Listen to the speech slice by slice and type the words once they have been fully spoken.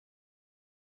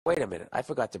Wait a minute. I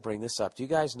forgot to bring this up. Do you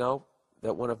guys know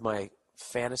that one of my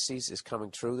fantasies is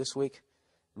coming true this week?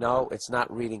 No, it's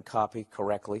not reading copy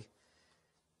correctly.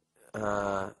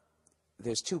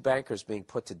 There's 2 bankers being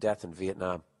put to death in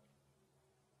Vietnam.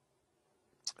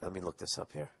 Let me look this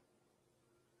up here.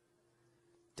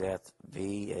 Death,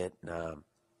 Vietnam.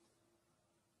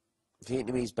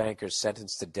 Vietnamese bankers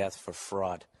sentenced to death for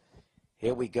fraud.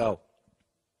 Here we go.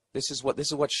 This is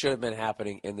what should have been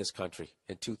happening in this country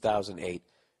in 2008.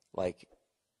 Like,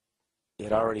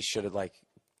 it already should have, like,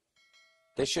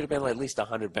 there should have been at least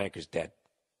 100 bankers dead.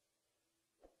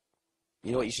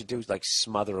 You know what you should do is, like,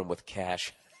 smother them with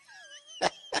cash.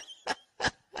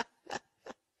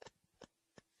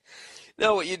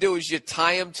 No, what you do is you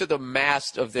tie them to the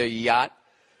mast of their yacht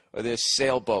or their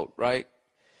sailboat, right?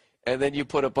 And then you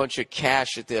put a bunch of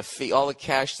cash at their feet, all the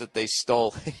cash that they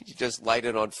stole. You just light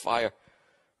it on fire,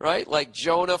 right? Like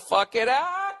Jonah fucking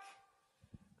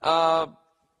Ark.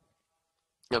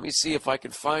 Let me see if I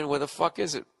can find where the fuck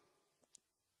is it.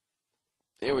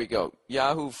 Here we go.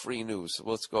 Yahoo Free News.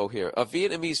 Let's go here. A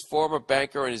Vietnamese former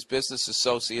banker and his business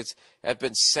associates have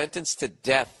been sentenced to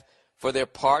death for their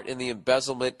part in the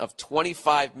embezzlement of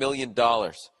 $25 million.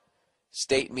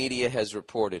 State media has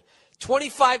reported.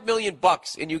 $25 million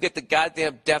and you get the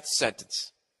goddamn death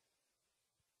sentence.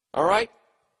 All right?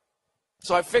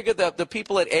 So I figured that the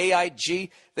people at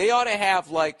AIG, they ought to have,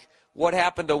 like, what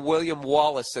happened to William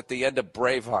Wallace at the end of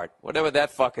Braveheart, whatever that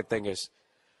fucking thing is.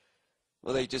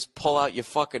 Well, they just pull out your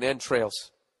fucking entrails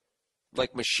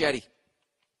like machete.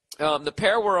 The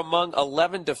pair were among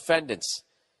 11 defendants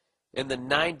in the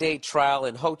 9-day trial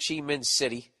in Ho Chi Minh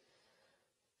City.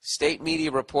 State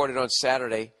media reported on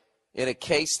Saturday in a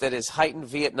case that has heightened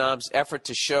Vietnam's effort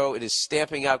to show it is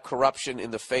stamping out corruption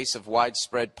in the face of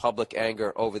widespread public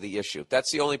anger over the issue.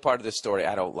 That's the only part of the story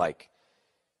I don't like.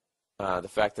 The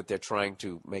fact that they're trying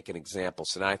to make an example.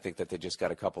 So now I think that they just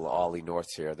got a couple of Ollie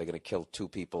Norths here. They're going to kill 2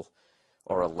 people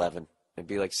or 11 and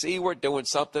be like, see, we're doing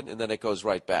something, and then it goes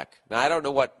right back. Now, I don't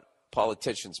know what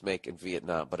politicians make in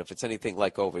Vietnam, but if it's anything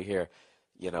like over here,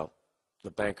 you know,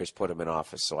 the bankers put them in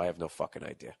office, so I have no fucking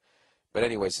idea. But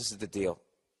anyways, this is the deal.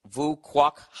 Vu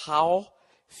Quoc Hao,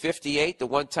 58, the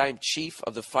one-time chief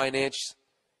of the finance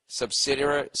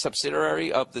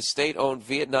subsidiary of the state-owned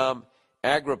Vietnam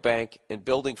Agribank and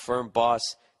building firm boss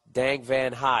Dang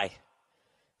Van Hai,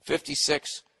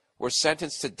 56, were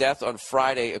sentenced to death on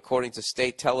Friday, according to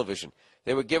state television.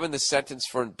 They were given the sentence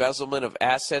for embezzlement of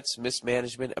assets,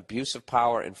 mismanagement, abuse of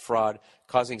power, and fraud,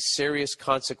 causing serious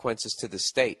consequences to the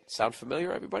state. Sound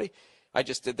familiar, everybody? I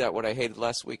just did that what I hated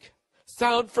last week.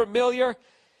 Sound familiar?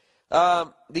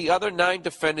 The other 9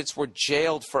 defendants were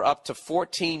jailed for up to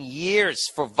 14 years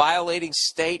for violating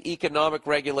state economic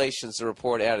regulations, the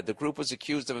report added. The group was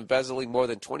accused of embezzling more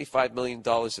than $25 million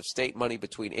of state money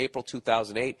between April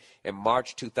 2008 and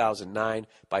March 2009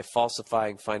 by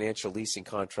falsifying financial leasing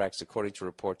contracts, according to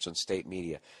reports on state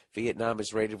media. Vietnam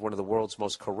is rated one of the world's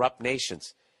most corrupt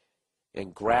nations,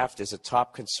 and graft is a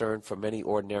top concern for many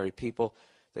ordinary people.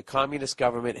 The communist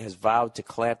government has vowed to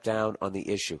clamp down on the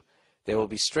issue. There will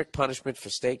be strict punishment for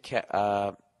state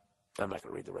I'm not going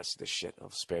to read the rest of this shit.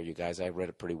 I'll spare you guys. I read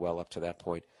it pretty well up to that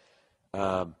point.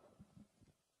 So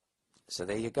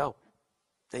there you go.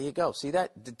 There you go. See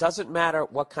that? It doesn't matter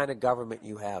what kind of government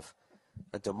you have.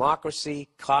 A democracy,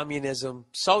 communism,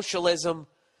 socialism,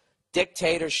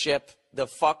 dictatorship, the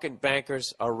fucking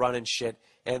bankers are running shit.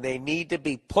 And they need to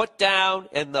be put down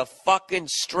in the fucking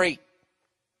street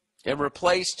and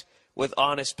replaced with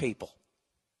honest people.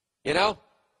 You know?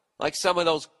 Like some of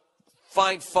those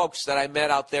fine folks that I met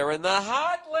out there in the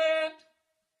heartland.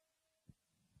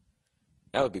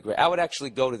 That would be great. I would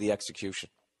actually go to the execution.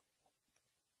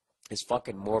 As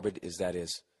fucking morbid as that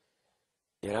is.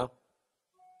 You know?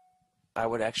 I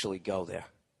would actually go there.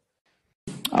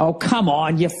 Oh, come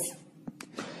on.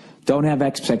 Don't have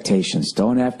expectations.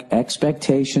 Don't have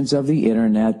expectations of the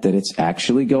internet that it's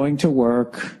actually going to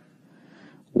work.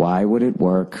 Why would it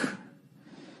work?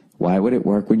 Why would it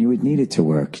work when you would need it to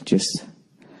work? Just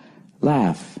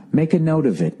laugh. Make a note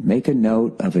of it. Make a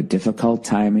note of a difficult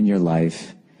time in your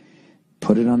life.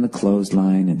 Put it on the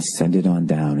clothesline and send it on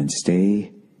down and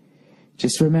stay.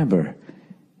 Just remember,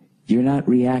 you're not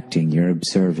reacting. You're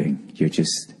observing.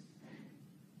 It's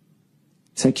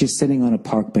like you're sitting on a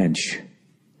park bench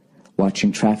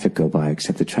watching traffic go by,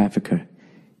 except the traffic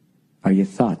are your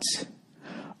thoughts.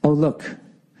 Oh, look,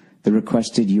 the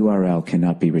requested URL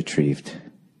cannot be retrieved.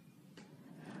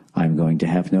 I'm going to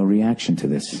have no reaction to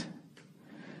this.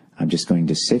 I'm just going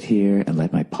to sit here and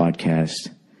let my podcast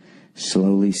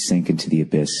slowly sink into the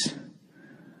abyss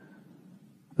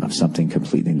of something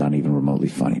completely not even remotely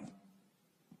funny.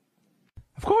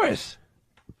 Of course.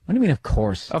 What do you mean, of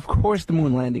course? Of course the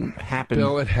moon landing happened.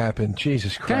 Bill, it happened.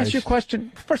 Jesus Christ. Can I ask you a question?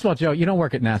 First of all, Joe, you don't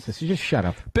work at NASA, so just shut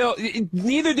up. Bill,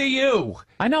 neither do you.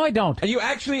 I know I don't. And you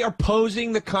actually are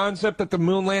posing the concept that the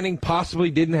moon landing possibly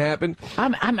didn't happen?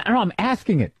 I'm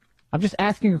asking it. I'm just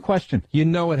asking a question. You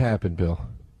know it happened, Bill.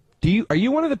 Are you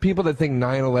one of the people that think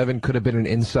 9/11 could have been an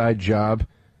inside job?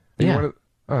 Yeah.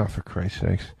 Oh, for Christ's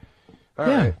sakes. All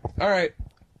right.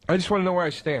 I just want to know where I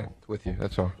stand with you,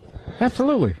 that's all.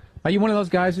 Absolutely. Are you one of those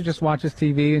guys who just watches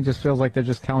TV and just feels like they're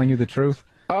just telling you the truth?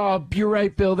 Oh, you're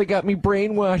right, Bill. They got me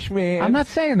brainwashed, man. I'm not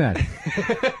saying that.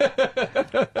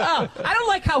 I don't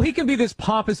like how he can be this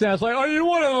pompous ass, like, are you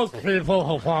one of those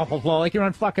people? Like you're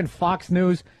on fucking Fox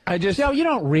News. Joe, you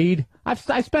don't read. I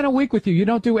spent a week with you. You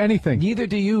don't do anything. Neither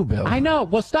do you, Bill. I know.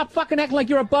 Well, stop fucking acting like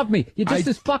you're above me. You're just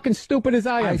as fucking stupid as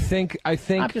I am. I think.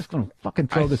 I'm just gonna fucking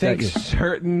throw this at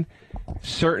you.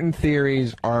 Certain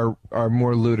theories are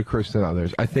more ludicrous than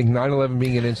others. I think 9/11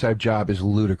 being an inside job is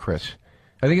ludicrous.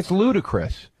 I think it's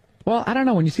ludicrous. Well, I don't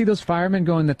know. When you see those firemen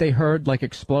going that they heard, like,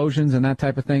 explosions and that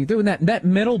type of thing, dude, that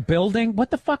middle building, what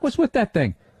the fuck was with that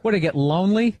thing? What, did it get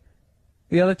lonely?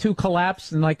 The other two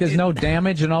collapsed and, like, there's no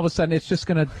damage, and all of a sudden it's just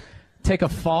going to take a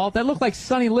fall? That looked like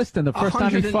Sonny Liston the first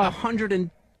time he fought. A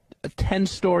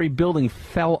 110-story building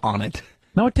fell on it.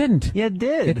 No, it didn't. Yeah, it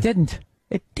did. It didn't.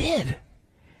 It did.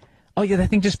 Oh, yeah,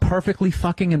 that thing just perfectly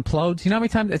fucking implodes. You know how many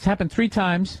times? It's happened 3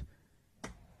 times.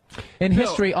 In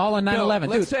history, all on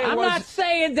 9/11. Dude, I'm not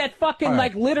saying that fucking,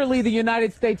 like, literally the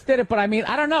United States did it, but I mean,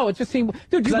 I don't know. It just seemed...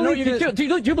 Dude, do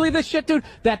you believe this shit, dude?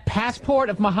 That passport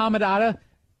of Muhammad Atta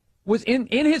was in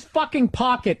his fucking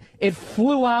pocket. It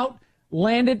flew out,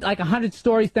 landed like 100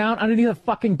 stories down underneath a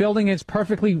fucking building, and it's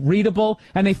perfectly readable,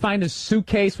 and they find a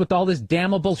suitcase with all this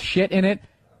damnable shit in it.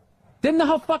 Didn't the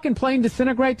whole fucking plane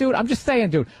disintegrate, dude? I'm just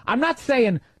saying, dude. I'm not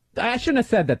saying... I shouldn't have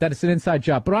said that it's an inside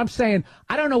job, but I'm saying,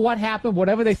 I don't know what happened.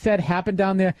 Whatever they said happened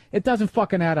down there. It doesn't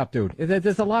fucking add up, dude.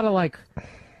 There's a lot of, like,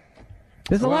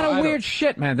 there's a lot of weird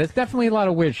shit, man. There's definitely a lot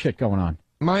of weird shit going on.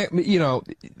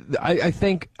 I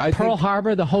think Pearl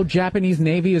Harbor, the whole Japanese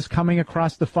Navy is coming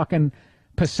across the fucking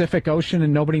Pacific Ocean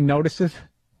and nobody notices.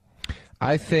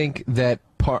 I think that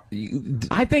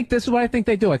I think this is what I think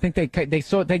they do. I think they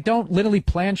don't literally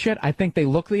plan shit. I think they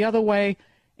look the other way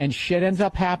and shit ends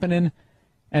up happening.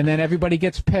 And then everybody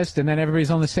gets pissed, and then everybody's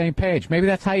on the same page. Maybe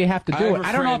that's how you have to do it.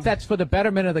 I don't know if that's for the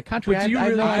betterment of the country. I have no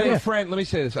idea. I have a friend, let me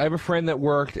say this. I have a friend that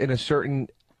worked in a certain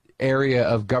area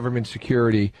of government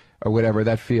security or whatever,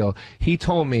 that field. He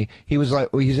told me, he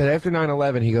said after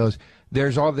 9/11, he goes,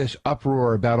 there's all this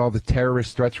uproar about all the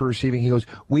terrorist threats we're receiving. He goes,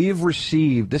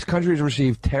 this country has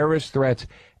received terrorist threats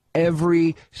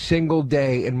every single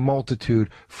day in multitude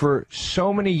for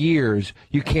so many years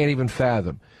you can't even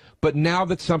fathom. But now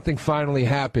that something finally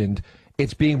happened,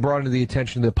 it's being brought into the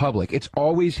attention of the public. It's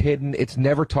always hidden. It's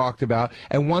never talked about.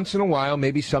 And once in a while,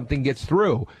 maybe something gets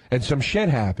through and some shit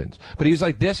happens. But he was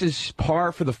like, this is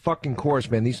par for the fucking course,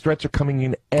 man. These threats are coming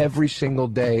in every single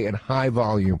day in high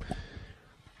volume.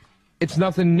 It's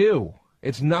nothing new.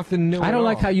 It's nothing new. I don't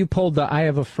like how you pulled the "I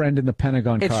have a friend in the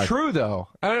Pentagon" card. It's true, though.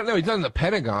 I don't know. He's not in the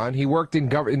Pentagon. He worked in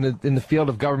the field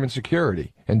of government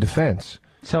security and defense.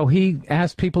 So he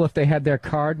asked people if they had their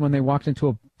card when they walked into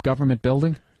a government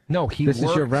building? No, This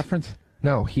is your reference?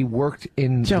 No, he worked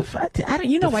in... Joe,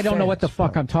 I don't know what the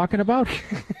fuck I'm talking about.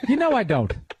 You know I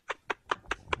don't.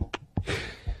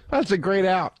 That's a great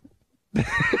out.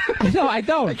 No, I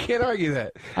don't. I can't argue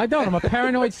that. I don't. I'm a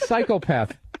paranoid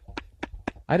psychopath.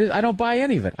 I don't buy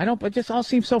any of it. It just all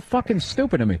seems so fucking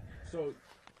stupid to me.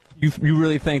 You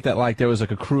really think that, like, there was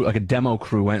like a crew, like a demo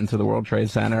crew went into the World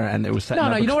Trade Center and it was setting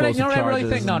up explosive what I really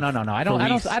think? No.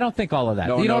 I don't think all of that.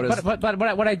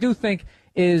 But what I do think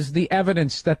is the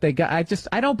evidence that they got.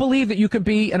 I don't believe that you could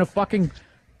be in a fucking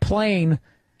plane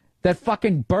that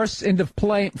fucking bursts into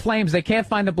flames. They can't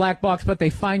find the black box, but they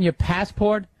find your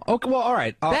passport. Okay, well, all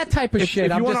right. That type of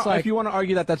shit. If you want to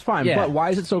argue that, that's fine. Yeah. But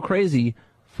why is it so crazy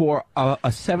for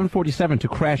a 747 to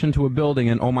crash into a building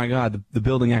and, oh my God, the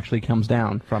building actually comes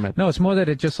down from it? No, it's more that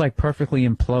it just like perfectly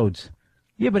implodes.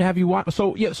 Yeah, but have you watched? So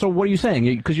what are you saying?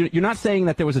 Because you're not saying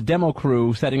that there was a demo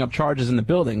crew setting up charges in the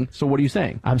building. So what are you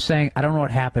saying? I'm saying I don't know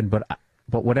what happened, but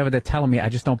whatever they're telling me, I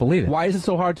just don't believe it. Why is it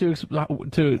so hard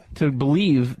to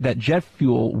believe that jet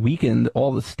fuel weakened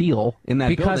all the steel in that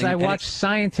building? Because I watched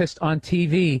scientists on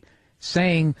TV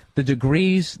saying the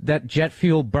degrees that jet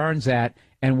fuel burns at.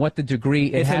 And what the degree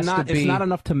it has to be. It's not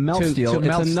enough to melt steel.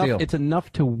 It's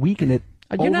enough to weaken it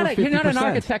You're Over not an 50%.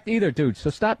 architect either, dude. So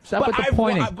stop with the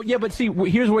pointing. But see,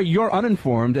 here's where you're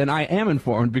uninformed and I am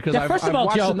informed because First of all,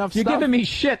 watched Joe, enough you're stuff. giving me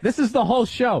shit. This is the whole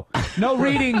show. No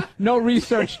reading, no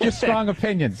research, just strong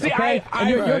opinions. See, okay?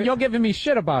 You're giving me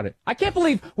shit about it. I can't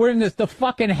believe we're in the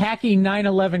fucking hacky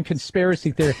 9/11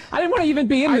 conspiracy theory. I didn't want to even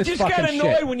be in this fucking shit. I just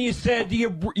got annoyed when you said,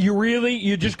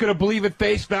 you're just going to believe at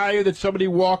face value that somebody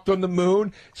walked on the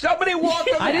moon? Somebody walked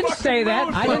on the I didn't fucking say that.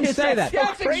 moon. I didn't say that.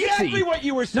 That's exactly what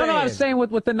you were saying. No, I was saying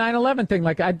with the 9/11 thing.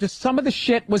 Like, some of the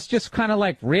shit was just kind of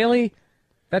like, really?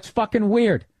 That's fucking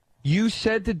weird. You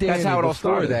said to Danny how it all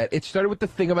before started. that, it started with the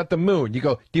thing about the moon. You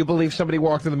go, do you believe somebody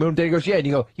walked on the moon? Danny goes, yeah. And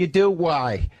you go, you do?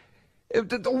 Why?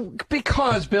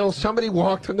 Because, Bill, somebody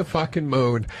walked on the fucking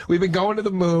moon. We've been going to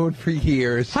the moon for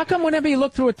years. How come whenever you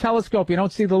look through a telescope, you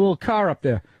don't see the little car up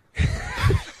there?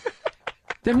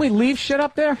 Didn't we leave shit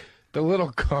up there? The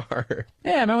little car.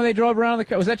 Yeah, remember they drove around the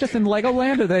car? Was that just in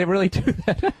Legoland, or did they really do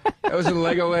that? That was in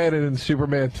Legoland and in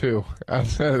Superman 2.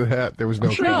 Outside of that, there was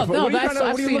no car. No, What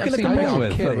are you looking at the moon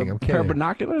with? I'm kidding. Pair of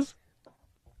binoculars?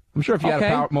 I'm sure if you had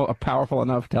a powerful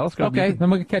enough telescope. Okay, then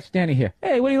we can catch Danny here.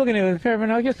 Hey, what are you looking at? A pair of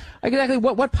binoculars? Exactly.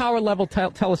 What power level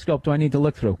telescope do I need to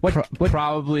look through? What?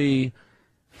 Probably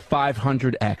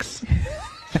 500x.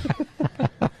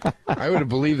 I would have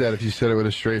believed that if you said it with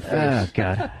a straight face. Oh,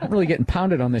 God. I'm really getting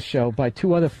pounded on this show by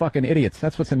two other fucking idiots.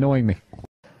 That's what's annoying me.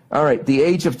 All right, the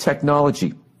age of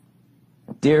technology.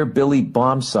 Dear Billy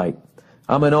Bombsite,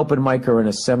 I'm an open micer in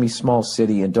a semi-small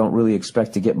city and don't really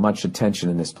expect to get much attention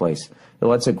in this place.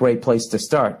 Well, that's a great place to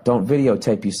start. Don't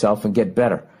videotape yourself and get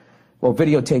better. Well,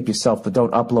 videotape yourself, but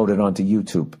don't upload it onto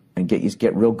YouTube. And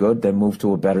get real good, then move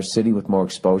to a better city with more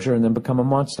exposure, and then become a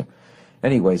monster.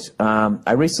 Anyways,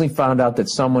 I recently found out that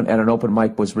someone at an open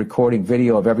mic was recording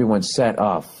video of everyone's set.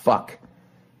 Oh, fuck.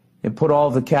 And put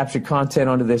all the captured content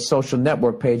onto their social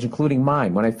network page, including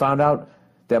mine. When I found out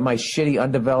that my shitty,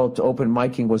 undeveloped open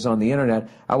micing was on the internet,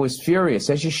 I was furious,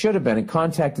 as you should have been, and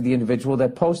contacted the individual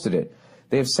that posted it.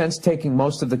 They have since taken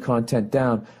most of the content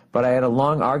down, but I had a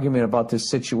long argument about this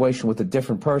situation with a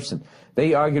different person.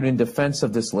 They argued in defense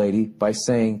of this lady by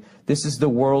saying, this is the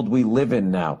world we live in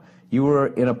now. You were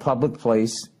in a public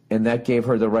place, and that gave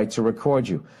her the right to record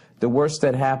you. The worst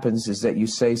that happens is that you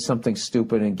say something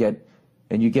stupid and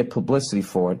you get publicity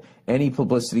for it. Any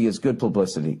publicity is good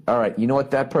publicity. All right, you know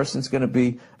what that person's going to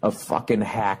be? A fucking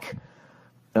hack.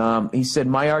 He said,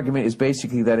 my argument is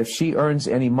basically that if she earns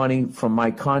any money from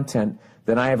my content,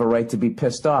 then I have a right to be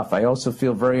pissed off. I also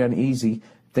feel very uneasy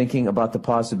thinking about the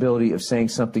possibility of saying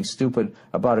something stupid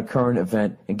about a current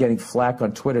event and getting flack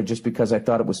on Twitter just because I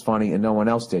thought it was funny and no one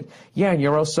else did. Yeah, and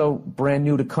you're also brand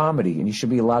new to comedy, and you should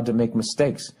be allowed to make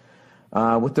mistakes.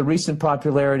 With the recent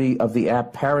popularity of the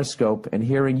app Periscope and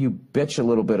hearing you bitch a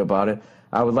little bit about it,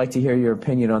 I would like to hear your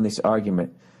opinion on this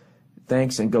argument.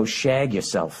 Thanks, and go shag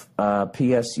yourself.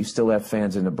 P.S. You still have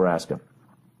fans in Nebraska.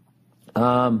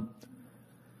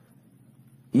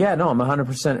 Yeah, no, I'm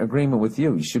 100% agreement with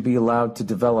you. You should be allowed to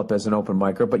develop as an open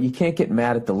micer, but you can't get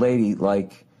mad at the lady.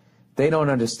 Like, they don't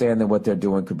understand that what they're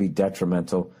doing could be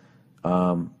detrimental.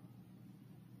 And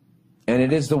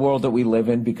it is the world that we live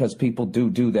in because people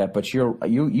do that, but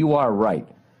you are right.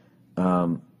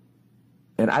 And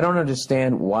I don't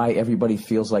understand why everybody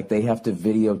feels like they have to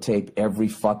videotape every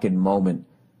fucking moment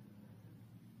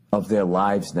of their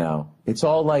lives now. It's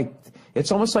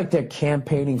almost like they're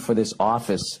campaigning for this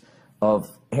office of,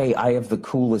 hey, I have the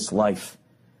coolest life.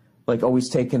 Like always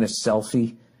taking a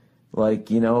selfie. Like,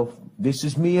 you know, this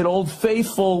is me at Old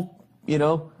Faithful, you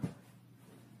know.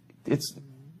 It's,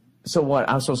 so what?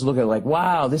 I'm supposed to look at it like,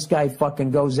 wow, this guy fucking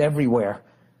goes everywhere.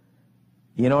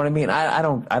 You know what I mean? I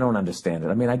don't understand it.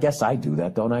 I mean, I guess I do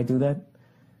that. Don't I do that?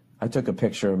 I took a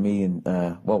picture of me and,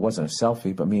 well, it wasn't a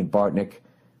selfie, but me and Bartnick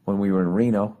when we were in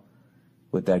Reno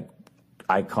with that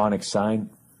iconic sign.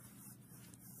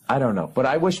 I don't know, but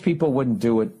I wish people wouldn't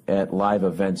do it at live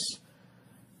events,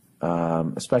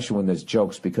 especially when there's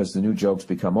jokes, because the new jokes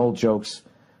become old jokes.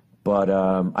 But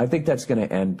I think that's going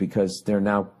to end because they're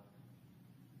now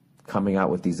coming out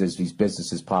with these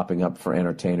businesses popping up for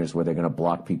entertainers where they're going to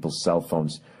block people's cell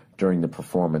phones during the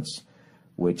performance,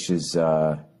 which is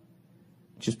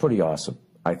just pretty awesome,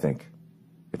 I think,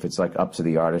 if it's like up to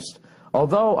the artist.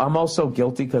 Although I'm also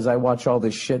guilty because I watch all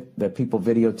this shit that people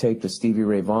videotape to Stevie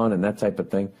Ray Vaughan and that type of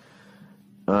thing.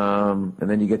 And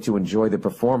then you get to enjoy the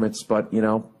performance. But, you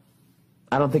know,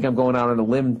 I don't think I'm going out on a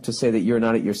limb to say that you're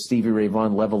not at your Stevie Ray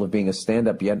Vaughan level of being a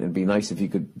stand-up yet. It'd be nice if you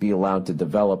could be allowed to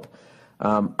develop.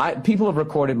 People have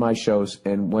recorded my shows,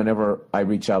 and whenever I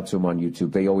reach out to them on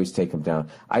YouTube, they always take them down.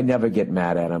 I never get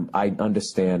mad at them. I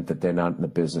understand that they're not in the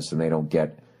business and they don't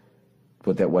get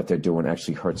what they're doing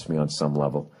actually hurts me on some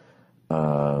level.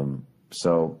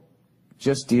 So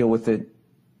just deal with it.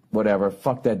 Whatever.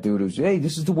 Fuck that dude who's, hey,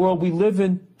 this is the world we live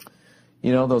in.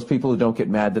 You know, those people who don't get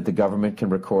mad that the government can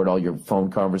record all your phone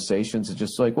conversations. It's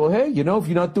just like, well, hey, you know, if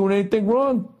you're not doing anything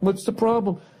wrong, what's the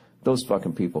problem? Those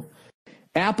fucking people.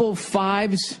 Apple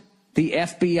fives the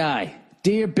FBI.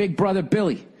 Dear Big Brother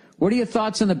Billy, what are your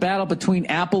thoughts on the battle between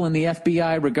Apple and the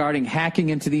FBI regarding hacking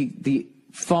into the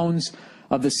phones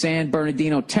of the San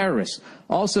Bernardino terrorists?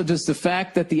 Also, does the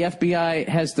fact that the FBI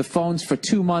has the phones for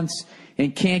 2 months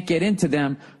and can't get into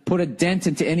them put a dent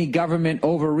into any government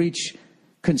overreach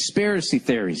conspiracy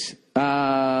theories?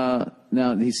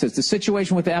 Now, he says, the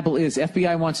situation with Apple is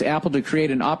FBI wants Apple to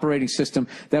create an operating system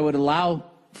that would allow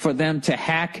for them to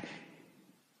hack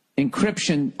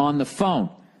encryption on the phone.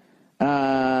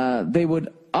 They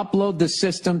would upload the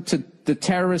system to the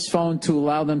terrorist phone to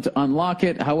allow them to unlock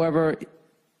it. However,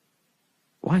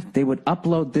 what? They would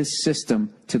upload this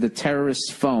system to the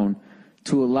terrorist's phone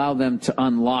to allow them to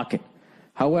unlock it.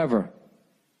 However,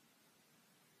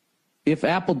 if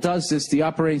Apple does this, the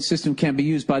operating system can be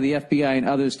used by the FBI and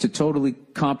others to totally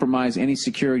compromise any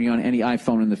security on any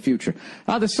iPhone in the future.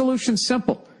 The solution's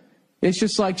simple. It's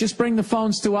just like, just bring the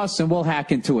phones to us and we'll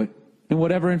hack into it. And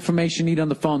whatever information you need on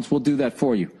the phones, we'll do that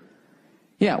for you.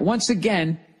 Yeah, once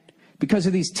again, because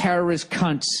of these terrorist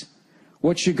cunts,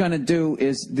 what you're going to do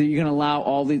is you're going to allow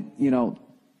all the, you know,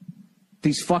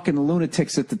 these fucking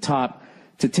lunatics at the top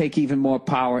to take even more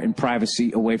power and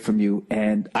privacy away from you.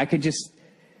 And I could just,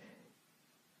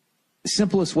 the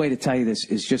simplest way to tell you this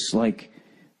is just like,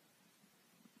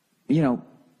 you know,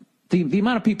 the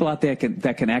amount of people out there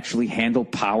that can actually handle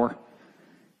power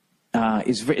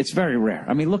it's very rare.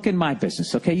 I mean, look in my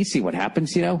business, okay? You see what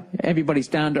happens, you know? Everybody's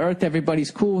down to earth,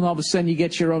 everybody's cool, and all of a sudden you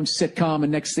get your own sitcom,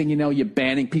 and next thing you know, you're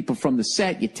banning people from the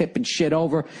set, you're tipping shit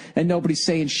over, and nobody's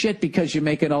saying shit because you're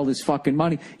making all this fucking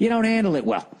money. You don't handle it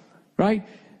well, right?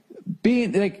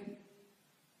 Being like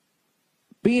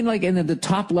in the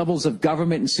top levels of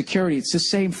government and security, it's the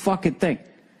same fucking thing.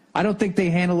 I don't think they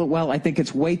handle it well. I think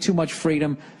it's way too much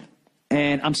freedom.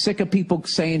 And I'm sick of people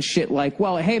saying shit like,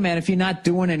 well, hey, man, if you're not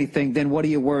doing anything, then what are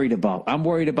you worried about? I'm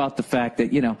worried about the fact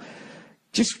that, you know,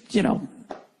 just, you know,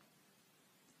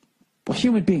 we're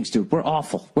human beings, dude. We're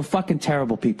awful. We're fucking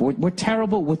terrible people. We're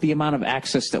terrible with the amount of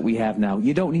access that we have now.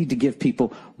 You don't need to give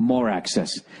people more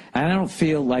access. And I don't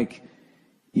feel like,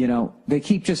 you know, they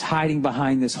keep just hiding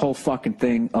behind this whole fucking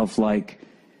thing of like,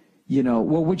 you know,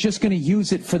 well, we're just going to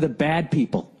use it for the bad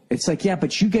people. It's like, yeah,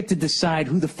 but you get to decide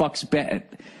who the fuck's bad.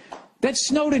 That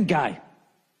Snowden guy,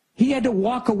 he had to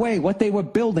walk away. What they were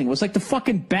building was like the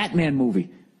fucking Batman movie.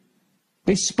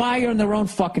 They spy on their own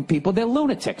fucking people. They're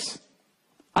lunatics.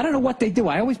 I don't know what they do.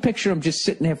 I always picture them just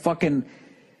sitting there fucking,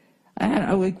 I don't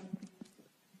know, like,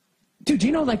 dude, do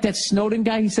you know like that Snowden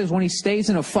guy? He says when he stays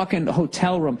in a fucking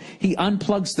hotel room, he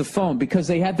unplugs the phone because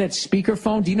they have that speaker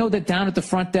phone. Do you know that down at the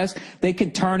front desk, they can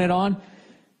turn it on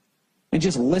and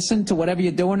just listen to whatever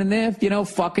you're doing in there? You know,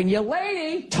 fucking your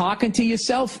lady, talking to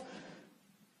yourself.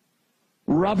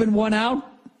 Rubbing one out,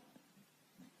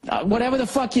 whatever the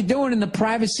fuck you're doing in the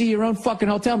privacy of your own fucking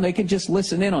hotel, they can just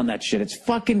listen in on that shit. It's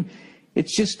fucking,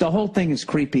 it's just, the whole thing is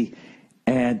creepy.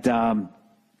 And,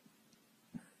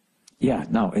 yeah,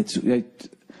 no,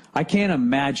 I can't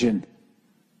imagine,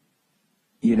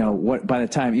 you know, what, by the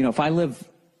time, you know, if I live,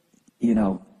 you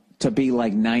know, to be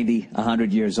like 90,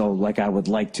 100 years old, like I would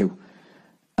like to,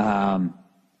 I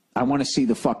want to see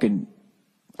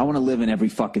I want to live in every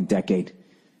fucking decade.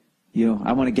 You know,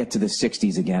 I want to get to the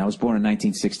 60s again. I was born in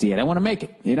 1968. I want to make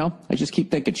it, you know? I just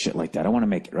keep thinking shit like that. I want to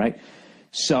make it, right?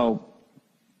 So,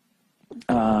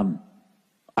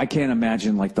 I can't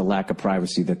imagine, like, the lack of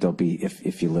privacy that there'll be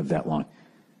if you live that long.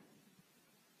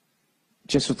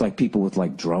 Just with, like, people with,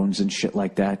 like, drones and shit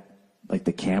like that, like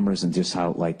the cameras and just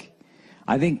how, like,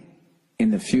 I think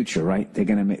in the future, right, they're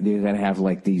gonna have,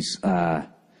 like, these,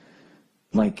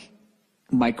 like,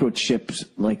 microchips,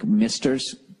 like,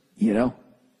 misters, you know?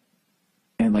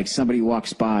 And like somebody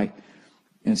walks by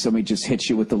and somebody just hits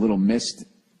you with a little mist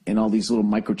and all these little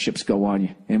microchips go on you.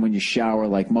 And when you shower,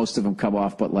 like most of them come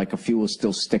off, but like a few will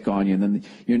still stick on you. And then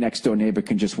your next door neighbor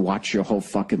can just watch your whole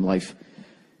fucking life.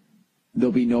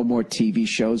 There'll be no more TV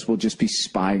shows. We'll just be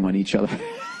spying on each other.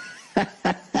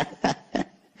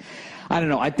 I don't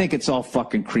know. I think it's all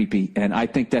fucking creepy. And I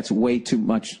think that's way too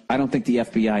much. I don't think the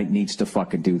FBI needs to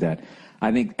fucking do that.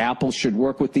 I think Apple should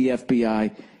work with the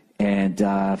FBI. And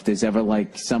if there's ever,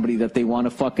 like, somebody that they want to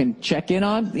fucking check in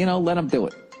on, you know, let them do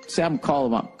it. Just have them call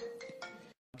them up.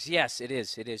 Yes, it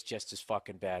is. It is just as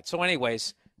fucking bad. So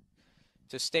anyways,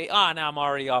 to stay on, now I'm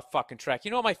already off fucking track. You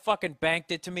know what my fucking bank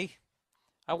did to me?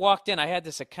 I walked in. I had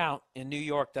this account in New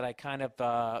York that I kind of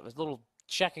was a little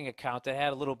checking account that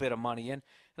had a little bit of money in.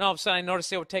 And all of a sudden I noticed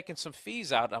they were taking some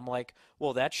fees out. I'm like,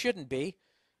 well, that shouldn't be.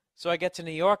 So I get to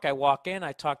New York, I walk in,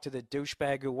 I talk to the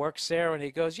douchebag who works there, and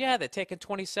he goes, yeah, they're taking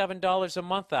 $27 a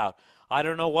month out. I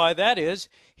don't know why that is.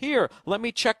 Here, let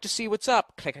me check to see what's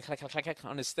up. Click, click, click, click, click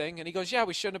on his thing. And he goes, yeah,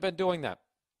 we shouldn't have been doing that.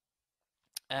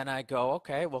 And I go,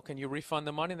 okay, well, can you refund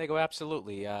the money? And they go,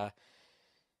 absolutely. And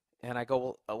I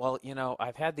go, well, you know,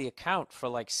 I've had the account for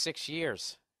like 6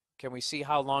 years. Can we see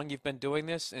how long you've been doing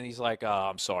this? And he's like, oh,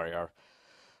 I'm sorry,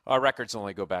 our records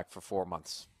only go back for 4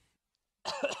 months.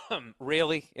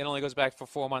 Really? It only goes back for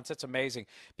 4 months? That's amazing,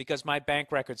 because my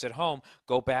bank records at home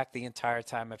go back the entire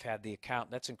time I've had the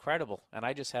account. That's incredible. And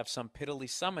I just have some piddly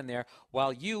sum in there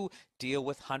while you deal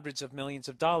with hundreds of millions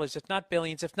of dollars, if not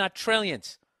billions, if not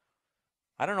trillions.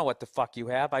 I don't know what the fuck you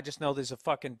have. I just know there's a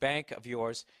fucking bank of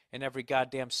yours in every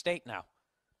goddamn state now.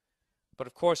 But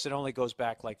of course, it only goes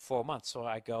back like 4 months. So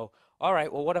I go, all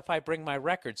right, well, what if I bring my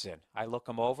records in? I look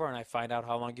them over and I find out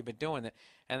how long you've been doing it.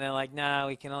 And they're like, no,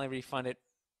 we can only refund it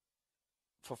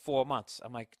for 4 months.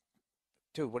 I'm like,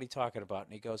 dude, what are you talking about?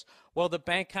 And he goes, well, the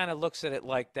bank kind of looks at it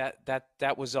like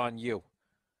that was on you.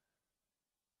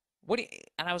 What do you,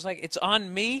 and I was like, it's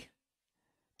on me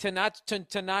to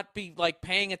not be like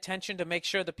paying attention to make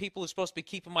sure the people who are supposed to be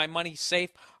keeping my money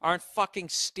safe aren't fucking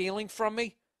stealing from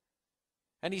me?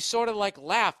 And he sort of like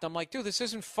laughed. I'm like, dude, this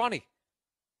isn't funny.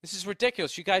 This is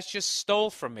ridiculous. You guys just stole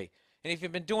from me. And if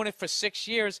you've been doing it for 6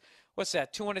 years, what's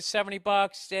that,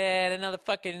 $270 and another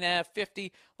fucking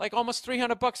 50, like almost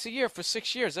 $300 a year for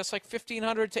 6 years. That's like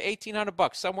 $1,500 to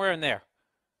 $1,800, somewhere in there.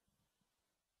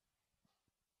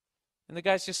 And the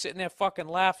guy's just sitting there fucking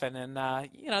laughing. And,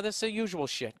 you know, that's the usual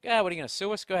shit. Yeah, what are you going to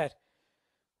sue us? Go ahead.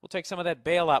 We'll take some of that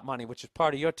bailout money, which is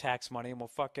part of your tax money, and we'll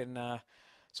fucking,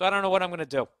 so I don't know what I'm going to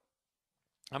do.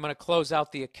 I'm going to close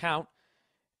out the account,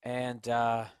 and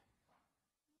I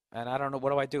don't know,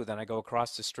 what do I do? Then I go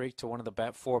across the street to one of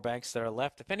the 4 banks that are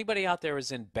left. If anybody out there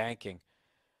is in banking,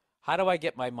 how do I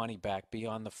get my money back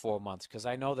beyond the 4 months? Because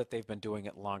I know that they've been doing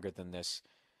it longer than this.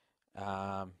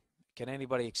 Can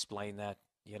anybody explain that?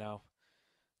 You know,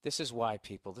 this is why,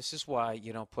 people. This is why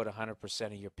you don't put 100%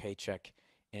 of your paycheck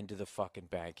into the fucking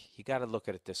bank. You got to look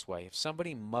at it this way. If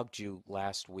somebody mugged you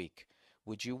last week,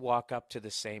 would you walk up to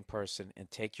the same person and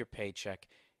take your paycheck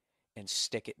and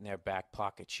stick it in their back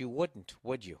pockets? You wouldn't,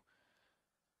 would you?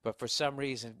 But for some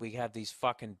reason, we have these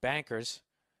fucking bankers.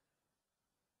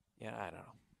 Yeah, I don't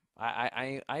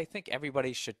know. I think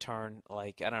everybody should turn,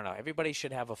 like, I don't know, everybody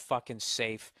should have a fucking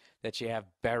safe that you have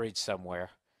buried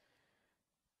somewhere.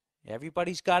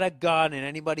 Everybody's got a gun and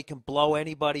anybody can blow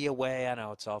anybody away. I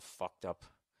know, it's all fucked up.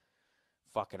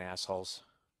 Fucking assholes.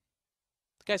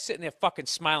 The guy's sitting there fucking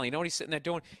smiling. You know what he's sitting there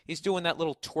doing? He's doing that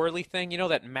little twirly thing, you know,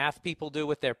 that math people do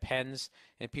with their pens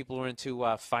and people who are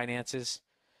into finances.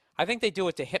 I think they do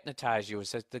it to hypnotize you.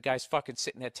 Is that the guy's fucking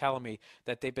sitting there telling me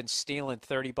that they've been stealing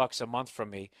 $30 a month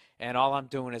from me, and all I'm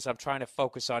doing is I'm trying to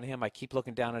focus on him. I keep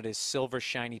looking down at his silver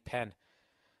shiny pen.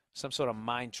 Some sort of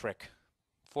mind trick.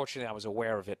 Fortunately, I was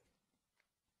aware of it.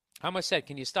 I almost said,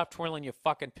 can you stop twirling your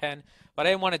fucking pen? But I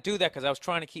didn't want to do that because I was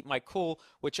trying to keep my cool,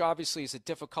 which obviously is a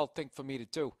difficult thing for me to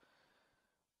do.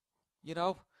 You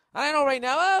know? I know right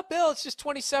now, oh, Bill, it's just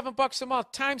 $27 a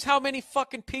month. Times how many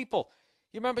fucking people?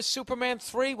 You remember Superman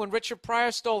 3 when Richard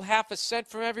Pryor stole half a cent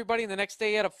from everybody and the next day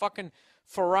he had a fucking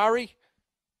Ferrari?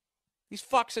 These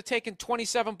fucks are taking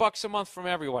 $27 a month from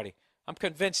everybody. I'm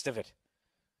convinced of it.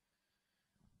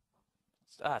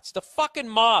 It's the fucking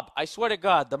mob. I swear to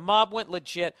God, the mob went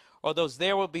legit, or those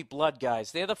there will be blood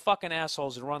guys. They're the fucking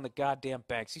assholes that run the goddamn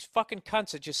banks. These fucking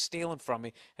cunts are just stealing from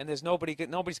me, and there's nobody's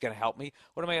going to help me.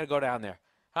 What am I going to go down there?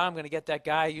 I'm going to get that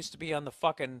guy who used to be on the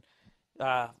fucking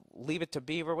Leave It to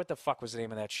Beaver. What the fuck was the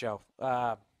name of that show?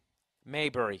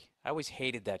 Mayberry. I always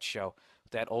hated that show.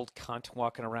 That old cunt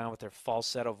walking around with their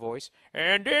falsetto voice.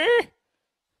 Andy!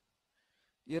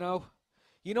 You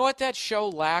know what that show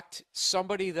lacked?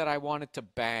 Somebody that I wanted to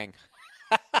bang.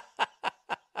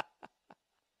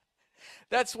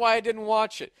 That's why I didn't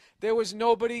watch it. There was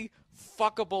nobody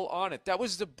fuckable on it. That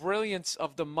was the brilliance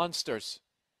of the Munsters.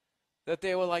 That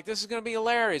they were like, this is going to be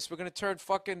hilarious. We're going to turn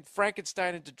fucking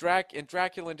Frankenstein into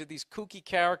Dracula into these kooky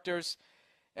characters,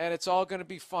 and it's all going to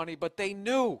be funny. But they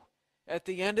knew at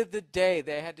the end of the day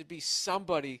there had to be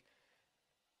somebody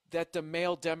that the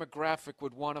male demographic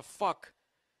would want to fuck.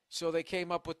 So they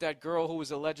came up with that girl who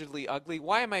was allegedly ugly.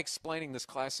 Why am I explaining this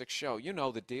classic show? You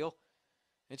know the deal.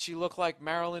 And she looked like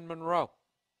Marilyn Monroe.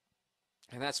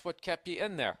 And that's what kept you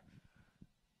in there.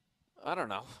 I don't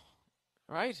know.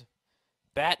 Right?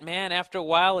 Batman, after a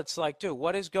while, it's like, dude,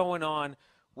 what is going on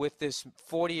with this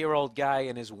 40-year-old guy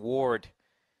and his ward?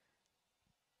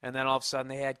 And then all of a sudden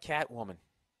they had Catwoman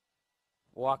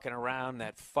walking around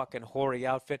that fucking hoary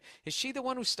outfit. Is she the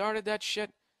one who started that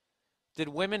shit? Did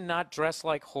women not dress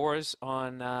like whores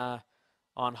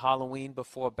on Halloween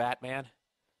before Batman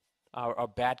or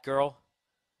Batgirl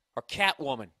or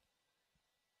Catwoman?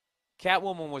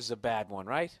 Catwoman was the bad one,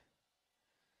 right?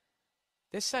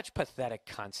 They're such pathetic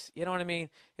cunts. You know what I mean?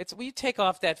 It's when you take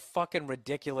off that fucking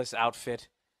ridiculous outfit,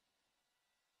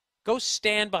 go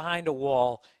stand behind a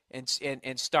wall and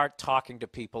start talking to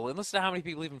people. And listen to how many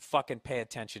people even fucking pay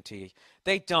attention to you.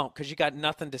 They don't, because you got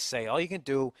nothing to say. All you can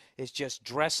do is just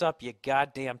dress up, you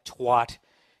goddamn twat,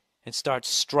 and start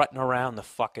strutting around the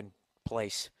fucking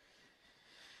place.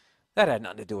 That had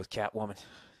nothing to do with Catwoman.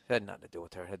 That had nothing to do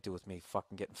with her. It had to do with me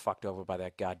fucking getting fucked over by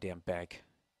that goddamn bank.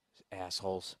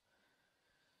 Assholes.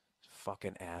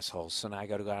 Fucking assholes. So now I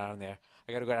got to go down there.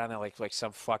 I got to go down there like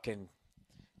some fucking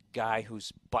guy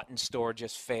whose button store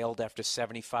just failed after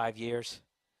 75 years.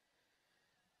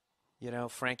 You know,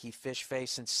 Frankie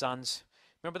Fishface and Sons.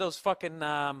 Remember those fucking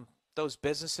those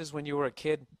businesses when you were a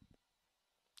kid?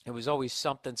 It was always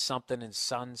something and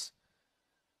Sons.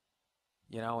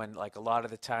 You know, and like a lot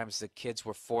of the times the kids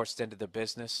were forced into the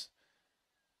business.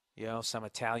 You know, some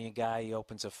Italian guy, he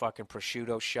opens a fucking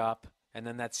prosciutto shop, and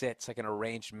then that's it. It's like an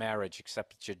arranged marriage,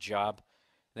 except it's your job.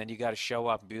 Then you got to show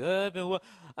up and be,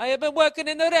 I have been working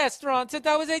in the restaurant since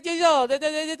I was 8 years old.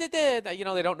 You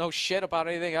know, they don't know shit about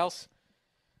anything else.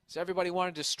 So everybody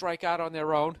wanted to strike out on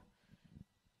their own.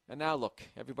 And now look,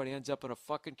 everybody ends up in a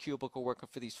fucking cubicle working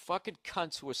for these fucking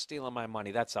cunts who are stealing my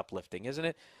money. That's uplifting, isn't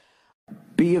it?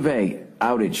 B of A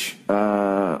outage.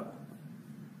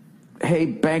 Hey,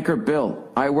 Banker Bill,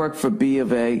 I work for B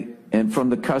of A, and from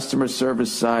the customer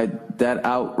service side, that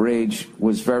outrage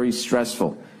was very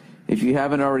stressful. If you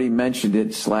haven't already mentioned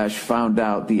it / found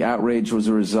out, the outrage was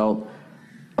a result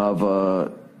of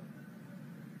oh,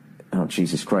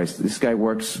 Jesus Christ. This guy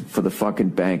works for the fucking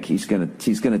bank. He's gonna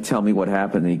tell me what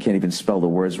happened, and he can't even spell the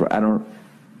words right.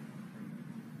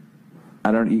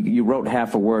 You wrote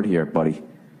half a word here, buddy.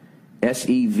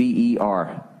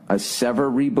 SEVER. A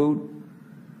sever reboot?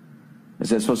 Is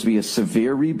that supposed to be a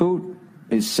severe reboot?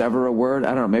 Is sever a word?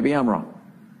 I don't know. Maybe I'm wrong.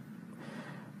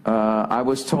 I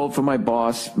was told from my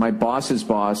boss's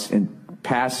boss, in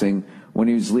passing, when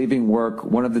he was leaving work,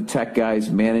 one of the tech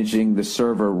guys managing the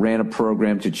server ran a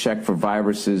program to check for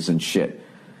viruses and shit.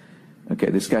 Okay,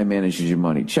 this guy manages your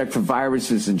money. Check for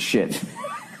viruses and shit.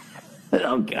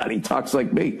 Oh, God, he talks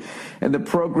like me. And the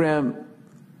program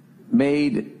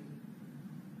made...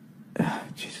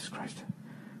 Jesus Christ.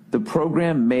 The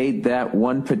program made that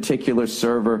one particular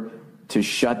server to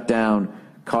shut down,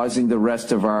 causing the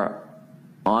rest of our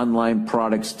online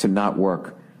products to not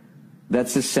work.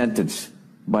 That's a sentence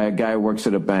by a guy who works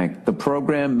at a bank. The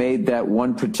program made that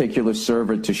one particular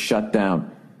server to shut down.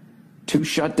 To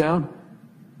shut down?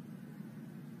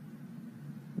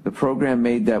 The program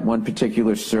made that one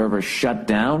particular server shut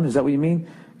down? Is that what you mean?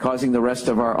 Causing the rest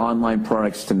of our online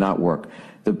products to not work.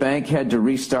 The bank had to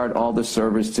restart all the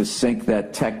servers to sync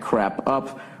that tech crap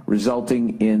up,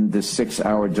 resulting in the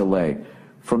 6-hour delay.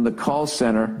 From the call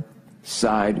center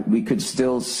side, we could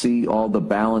still see all the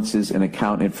balances and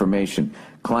account information.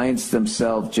 Clients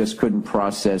themselves just couldn't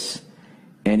process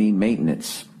any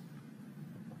maintenance.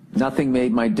 Nothing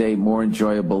made my day more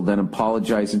enjoyable than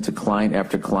apologizing to client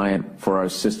after client for our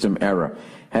system error.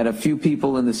 Had a few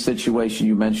people in the situation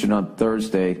you mentioned on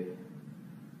Thursday.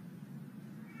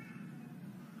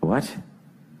 What?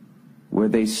 Where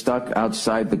they stuck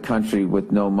outside the country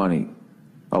with no money.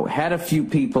 Oh, had a few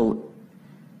people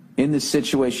in the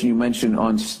situation you mentioned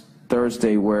on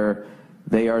Thursday where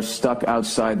they are stuck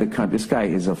outside the country. This guy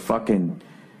is a fucking...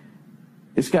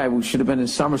 This guy who should have been in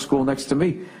summer school next to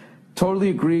me. Totally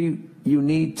agree you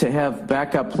need to have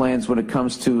backup plans when it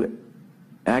comes to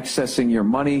accessing your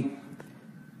money,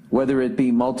 whether it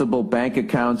be multiple bank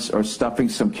accounts or stuffing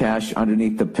some cash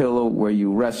underneath the pillow where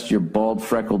you rest your bald,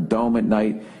 freckled dome at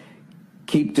night.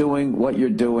 Keep doing what you're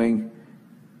doing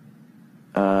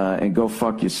and go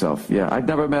fuck yourself. Yeah, I've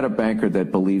never met a banker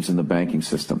that believes in the banking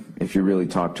system, if you really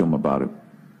talk to them about it.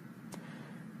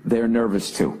 They're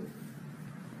nervous too.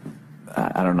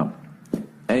 I don't know.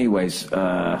 Anyways,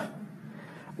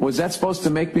 was that supposed to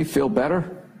make me feel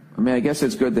better? I mean, I guess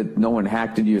it's good that no one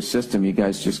hacked into your system. You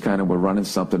guys just kind of were running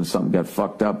something and something got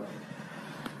fucked up.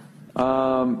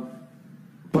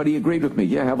 But he agreed with me.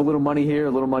 Yeah, have a little money here, a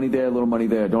little money there, a little money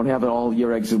there. Don't have all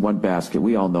your eggs in one basket.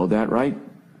 We all know that, right?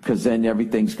 Because then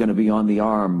everything's going to be on the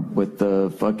arm with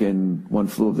the fucking one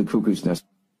flew of the cuckoo's nest.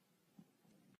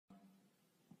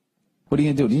 What are you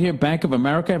going to do? Did you hear Bank of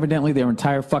America? Evidently their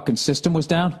entire fucking system was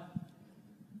down.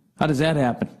 How does that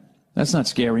happen? That's not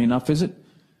scary enough, is it?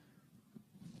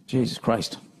 Jesus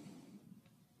Christ.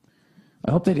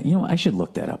 I hope they didn't. You know, I should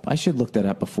look that up. I should look that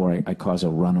up before I cause a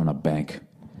run on a bank.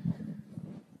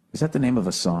 Is that the name of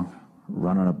a song?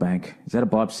 Run on a Bank? Is that a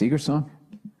Bob Seger song?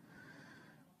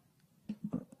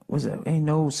 What's that? Ain't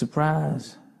no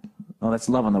surprise. Oh, that's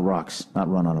Love on the Rocks, not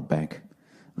Run on a Bank.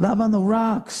 Love on the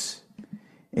Rocks.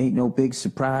 Ain't no big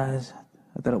surprise.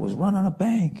 I thought it was Run on a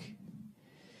Bank.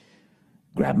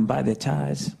 Grab them by their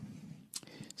ties.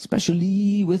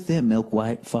 Especially with their milk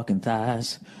white fucking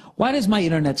thighs. Why does my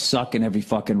internet suck in every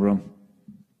fucking room?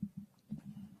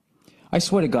 I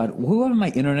swear to God, whoever my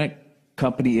internet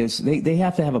company is, they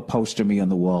have to have a poster of me on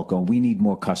the wall going, we need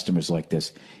more customers like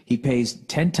this. He pays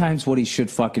 10 times what he should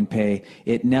fucking pay.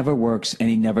 It never works, and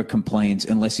he never complains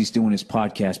unless he's doing his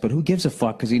podcast. But who gives a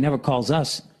fuck, because he never calls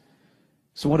us.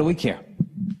 So what do we care?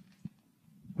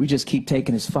 We just keep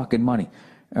taking his fucking money.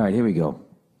 All right, here we go.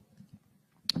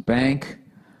 Bank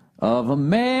of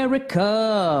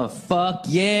America. Fuck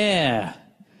yeah.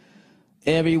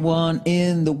 Everyone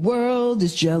in the world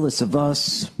is jealous of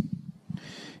us.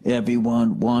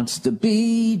 Everyone wants to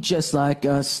be just like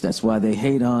us. That's why they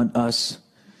hate on us.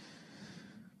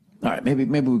 All right, maybe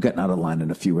we've gotten out of line in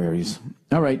a few areas.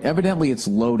 All right, evidently it's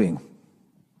loading.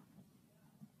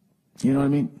 You know what I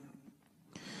mean?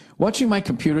 Watching my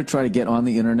computer try to get on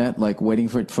the internet, like waiting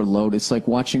for it for load, it's like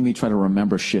watching me try to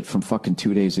remember shit from fucking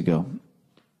 2 days ago.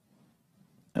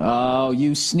 Oh,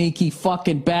 you sneaky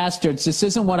fucking bastards. This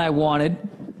isn't what I wanted.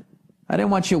 I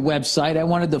didn't want your website. I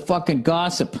wanted the fucking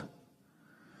gossip.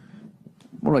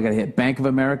 What do I got to hit? Bank of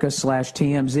America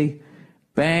 /TMZ?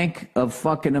 Bank of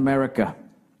fucking America.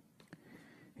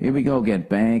 Here we go again.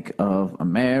 Bank of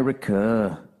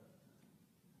America.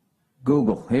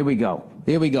 Google. Here we go.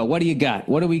 Here we go. What do you got?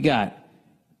 What do we got?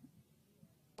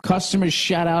 Customers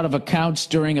shut out of accounts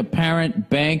during apparent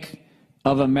Bank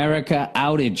of America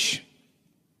outage.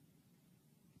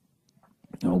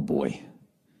 Oh, boy.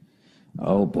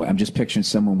 Oh, boy. I'm just picturing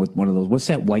someone with one of those. What's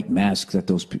that white mask that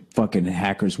those fucking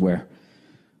hackers wear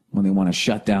when they want to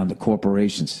shut down the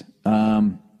corporations?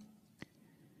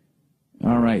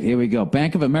 All right, here we go.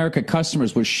 Bank of America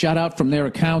customers were shut out from their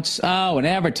accounts. Oh, an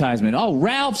advertisement. Oh,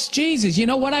 Ralph's. Jesus, you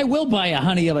know what? I will buy a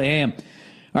honey of a ham.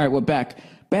 All right, we're back.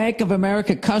 Bank of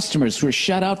America customers were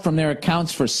shut out from their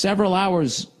accounts for several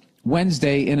hours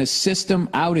Wednesday in a system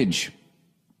outage.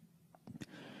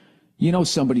 You know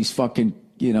somebody's fucking,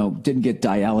 didn't get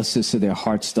dialysis so their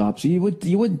heart stops. We're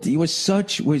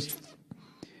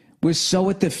so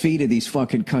at the feet of these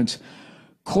fucking cunts.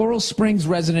 Coral Springs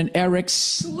resident Eric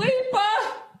Sleeper.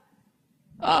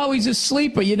 Oh, he's a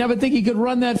sleeper. You never think he could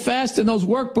run that fast in those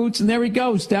work boots, and there he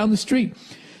goes down the street.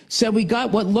 Said we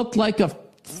got what looked like a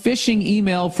phishing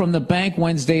email from the bank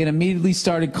Wednesday and immediately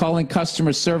started calling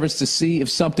customer service to see if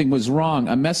something was wrong.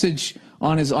 A message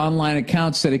on his online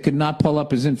account said it could not pull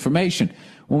up his information.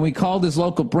 When we called his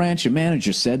local branch, a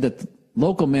manager said that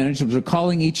local managers were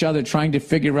calling each other trying to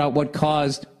figure out what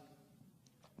caused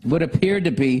what appeared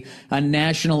to be a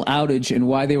national outage and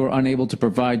why they were unable to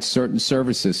provide certain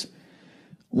services.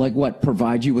 Like what?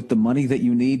 Provide you with the money that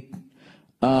you need?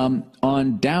 On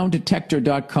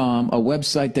downdetector.com, a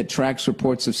website that tracks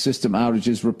reports of system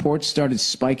outages, reports started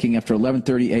spiking after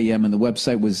 11:30 a.m. and the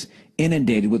website was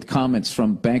inundated with comments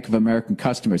from Bank of American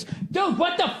customers. Dude,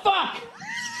 what the fuck?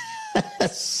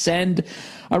 Send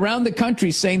around the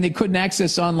country saying they couldn't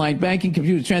access online banking,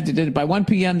 computer transit. By 1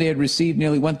 p.m., they had received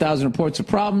nearly 1,000 reports of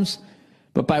problems.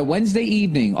 But by Wednesday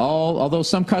evening, although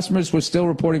some customers were still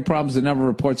reporting problems, the number of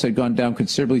reports had gone down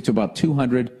considerably to about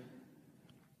 200.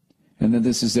 And then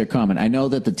this is their comment. I know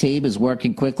that the team is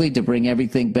working quickly to bring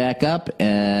everything back up.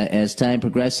 As time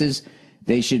progresses,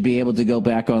 they should be able to go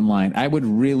back online. I would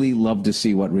really love to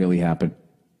see what really happened.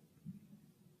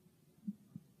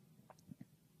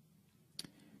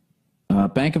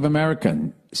 Bank of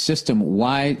America,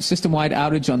 system-wide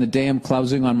outage on the day I'm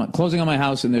closing on my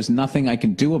house, and there's nothing I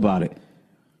can do about it.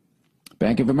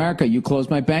 Bank of America, you closed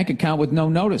my bank account with no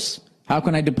notice. How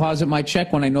can I deposit my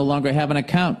check when I no longer have an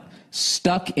account?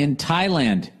 Stuck in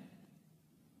Thailand.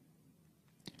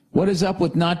 What is up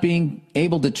with not being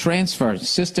able to transfer?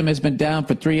 System has been down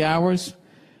for 3 hours.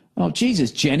 Oh,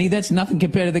 Jesus, Jenny, that's nothing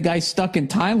compared to the guy stuck in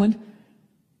Thailand.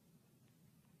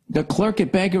 The clerk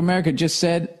at Bank of America just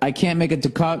said, I can't make a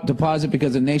deposit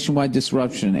because of nationwide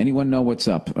disruption. Anyone know what's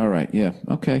up? All right, yeah,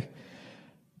 okay.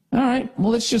 All right,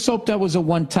 well, let's just hope that was a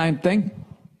one-time thing.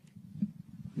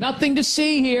 Nothing to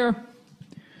see here.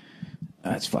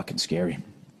 That's fucking scary.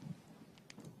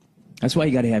 That's why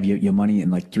you got to have your money in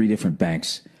like 3 different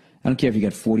banks. I don't care if you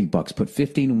got $40. Put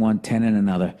 15 in one, 10 in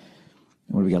another.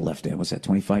 What do we got left there? What's that,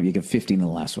 25? You got 15 in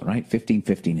the last one, right? 15,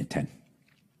 15, and 10.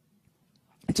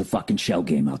 It's a fucking shell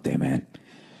game out there, man.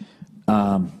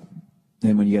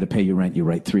 Then when you got to pay your rent, you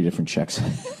write 3 different checks.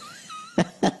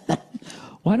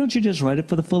 Why don't you just write it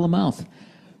for the full amount?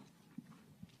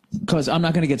 Because I'm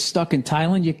not going to get stuck in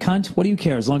Thailand, you cunt. What do you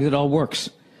care as long as it all works?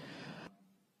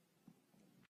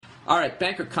 All right,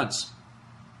 banker cunts.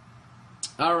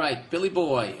 All right, Billy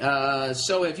Boy.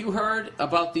 So have you heard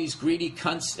about these greedy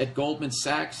cunts at Goldman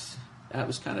Sachs? That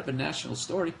was kind of a national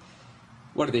story.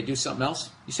 What, did they do something else?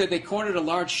 You said they cornered a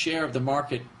large share of the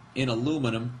market in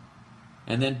aluminum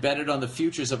and then betted on the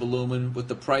futures of aluminum with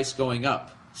the price going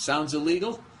up. Sounds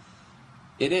illegal?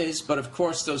 It is, but of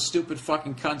course those stupid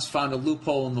fucking cunts found a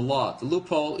loophole in the law. The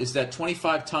loophole is that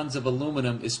 25 tons of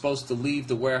aluminum is supposed to leave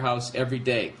the warehouse every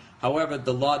day. However,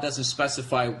 the law doesn't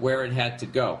specify where it had to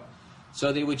go.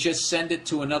 So they would just send it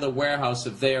to another warehouse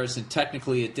of theirs, and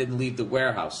technically it didn't leave the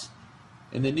warehouse.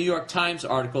 In the New York Times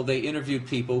article, they interviewed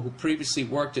people who previously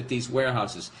worked at these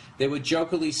warehouses. They would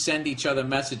jokingly send each other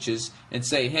messages and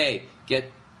say, hey,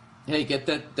 get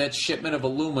that shipment of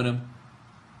aluminum.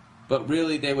 But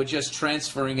really, they were just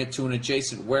transferring it to an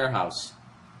adjacent warehouse.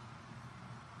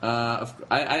 I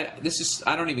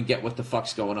don't even get what the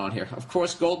fuck's going on here. Of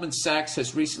course, Goldman Sachs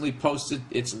has recently posted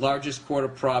its largest quarter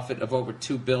profit of over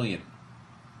 $2 billion.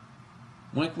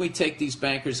 When can we take these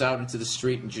bankers out into the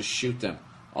street and just shoot them?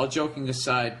 All joking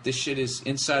aside, this shit is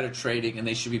insider trading and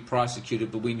they should be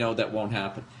prosecuted, but we know that won't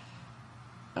happen.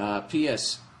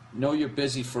 P.S. Know you're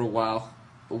busy for a while,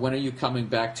 but when are you coming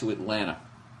back to Atlanta?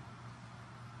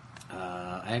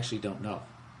 I actually don't know.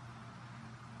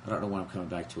 I don't know when I'm coming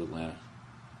back to Atlanta.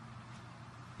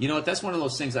 You know what? That's one of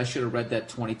those things I should have read that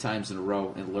 20 times in a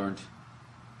row and learned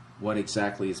what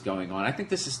exactly is going on. I think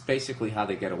this is basically how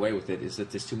they get away with it, is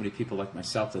that there's too many people like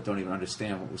myself that don't even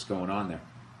understand what was going on there.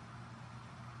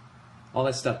 All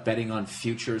that stuff, betting on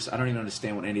futures, I don't even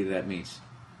understand what any of that means.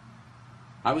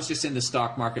 I was just in the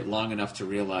stock market long enough to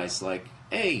realize, like,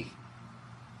 hey,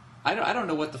 I don't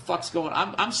know what the fuck's going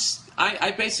on.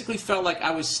 I basically felt like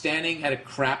I was standing at a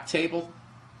crap table.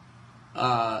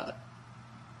 I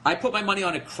put my money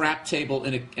on a crap table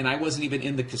and I wasn't even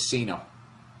in the casino.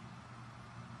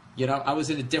 You know, I was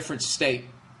in a different state,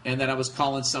 and then I was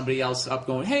calling somebody else up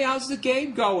going, hey, how's the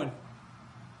game going?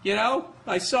 You know,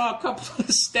 I saw a couple of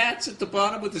stats at the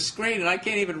bottom of the screen, and I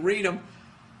can't even read them.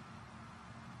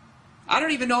 I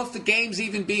don't even know if the game's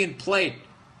even being played.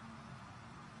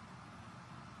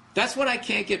 That's what I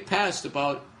can't get past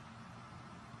about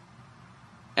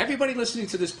everybody listening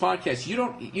to this podcast.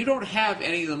 You don't have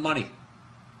any of the money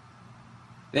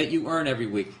that you earn every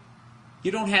week.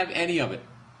 You don't have any of it.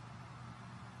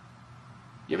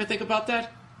 You ever think about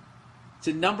that? It's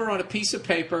a number on a piece of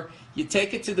paper. You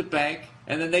take it to the bank,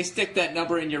 and then they stick that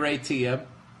number in your ATM. And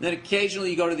then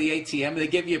occasionally you go to the ATM, and they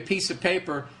give you a piece of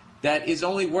paper that is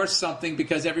only worth something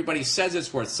because everybody says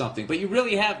it's worth something. But you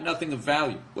really have nothing of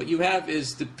value. What you have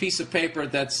is the piece of paper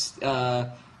that's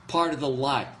part of the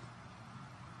lie.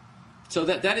 So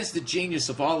that is the genius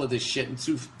of all of this shit. And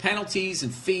through penalties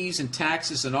and fees and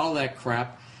taxes and all that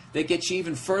crap, they get you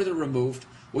even further removed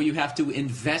where you have to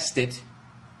invest it.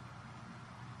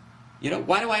 You know,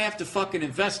 why do I have to fucking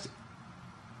invest it?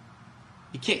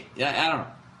 You can't, I don't know.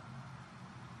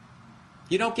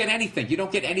 You don't get anything. You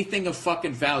don't get anything of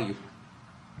fucking value.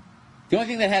 The only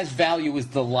thing that has value is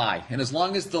the lie. And as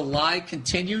long as the lie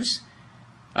continues,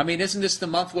 I mean, isn't this the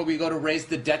month where we go to raise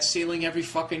the debt ceiling every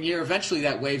fucking year? Eventually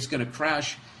that wave's going to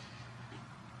crash.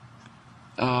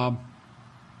 I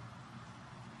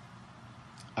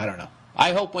don't know.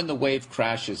 I hope when the wave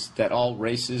crashes that all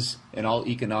races and all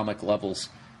economic levels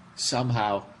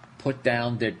somehow put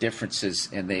down their differences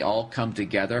and they all come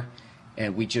together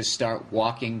and we just start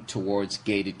walking towards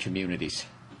gated communities.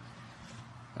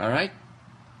 All right?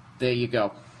 There you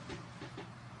go.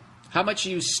 How much are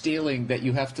you stealing that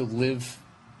you have to live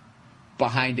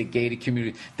behind a gated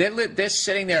community? They're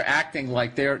sitting there acting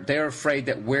like they're afraid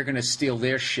that we're going to steal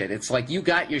their shit. It's like you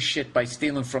got your shit by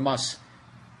stealing from us.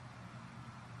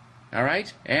 All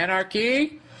right?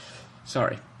 Anarchy?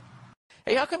 Sorry.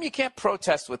 Hey, how come you can't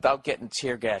protest without getting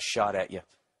tear gas shot at you?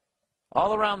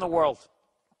 All around the world.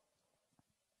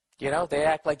 You know, they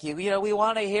act like, you know, we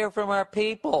want to hear from our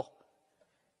people.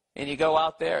 And you go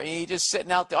out there and you're just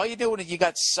sitting out there. All you're doing is you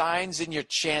got signs and you're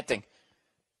chanting.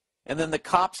 And then the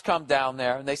cops come down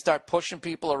there and they start pushing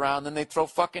people around and they throw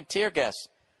fucking tear gas.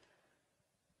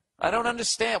 I don't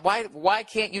understand. Why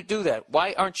can't you do that?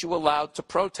 Why aren't you allowed to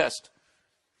protest?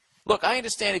 Look, I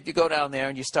understand if you go down there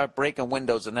and you start breaking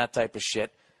windows and that type of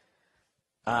shit.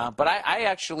 But I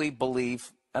actually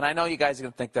believe, and I know you guys are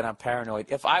going to think that I'm paranoid.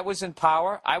 If I was in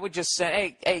power, I would just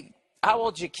say, hey, how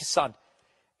old's your son?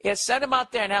 Yeah, send him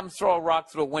out there and have him throw a rock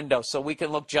through a window so we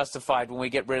can look justified when we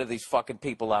get rid of these fucking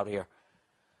people out here.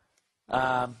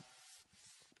 I'm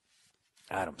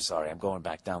sorry. I'm going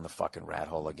back down the fucking rat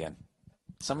hole again.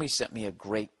 Somebody sent me a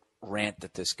great rant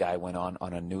that this guy went on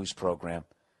a news program,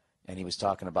 and he was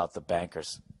talking about the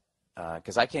bankers.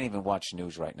 Because I can't even watch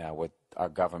news right now with our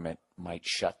government might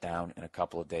shut down in a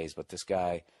couple of days. But this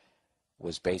guy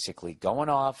was basically going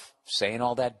off, saying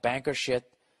all that banker shit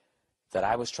that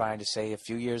I was trying to say a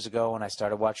few years ago when I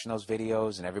started watching those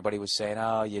videos, and everybody was saying,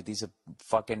 oh, yeah, these are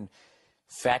fucking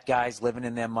fat guys living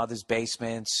in their mother's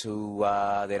basements who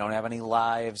they don't have any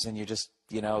lives, and you're just,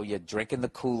 you're drinking the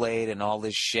Kool-Aid and all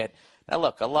this shit. Now,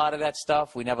 look, a lot of that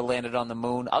stuff, we never landed on the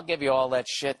moon. I'll give you all that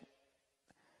shit.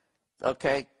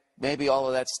 Okay? Maybe all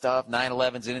of that stuff,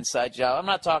 9/11's an inside job. I'm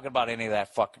not talking about any of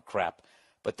that fucking crap.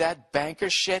 But that banker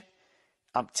shit,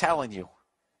 I'm telling you,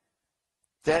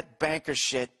 that banker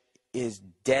shit is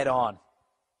dead on.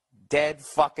 Dead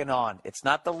fucking on. It's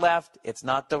not the left. It's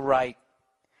not the right.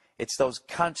 It's those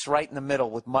cunts right in the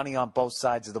middle with money on both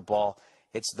sides of the ball.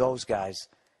 It's those guys.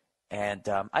 And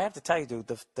I have to tell you, dude,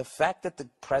 the fact that the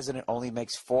president only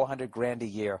makes $400,000 a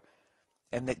year,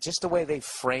 and that just the way they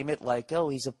frame it, like, oh,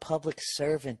 he's a public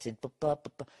servant, and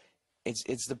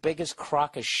it's the biggest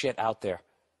crock of shit out there.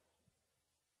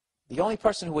 The only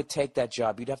person who would take that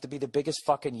job, you'd have to be the biggest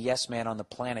fucking yes man on the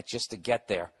planet just to get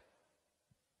there.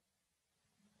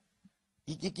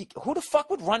 Who the fuck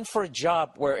would run for a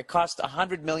job where it costs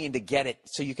 $100 million to get it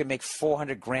so you can make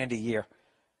 $400,000 a year?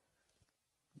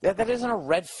 That isn't a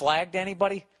red flag to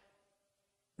anybody.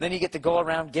 Then you get to go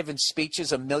around giving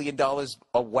speeches $1 million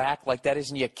a whack, like that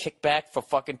isn't your kickback for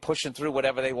fucking pushing through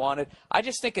whatever they wanted. I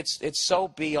just think it's so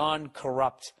beyond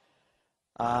corrupt.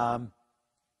 And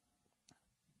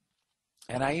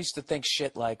I used to think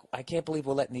shit like, I can't believe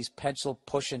we're letting these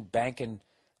pencil-pushing, banking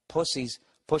pussies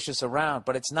push us around.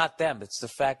 But it's not them. It's the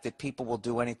fact that people will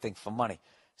do anything for money.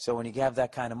 So when you have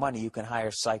that kind of money, you can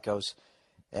hire psychos.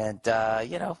 And, I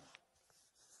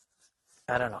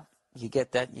don't know. You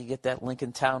get that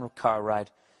Lincoln Town car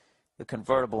ride, the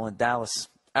convertible in Dallas.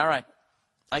 All right.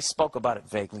 I spoke about it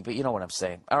vaguely, but you know what I'm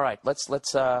saying. All right, let's move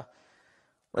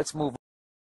on.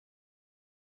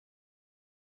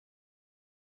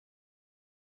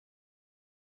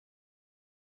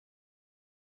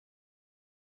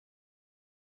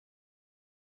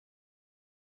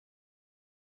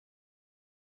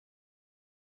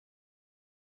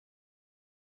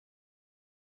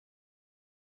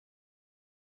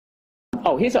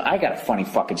 Oh, I got a funny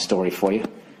fucking story for you.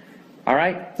 All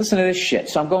right? Listen to this shit.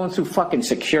 So I'm going through fucking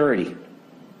security.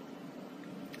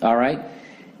 All right?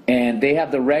 And they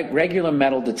have the regular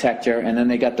metal detector, and then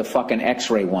they got the fucking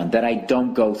X-ray one that I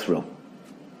don't go through.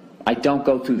 I don't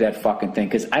go through that fucking thing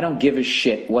because I don't give a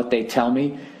shit what they tell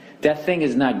me. That thing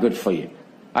is not good for you.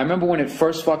 I remember when it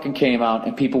first fucking came out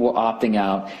and people were opting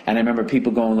out, and I remember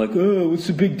people going like, oh, what's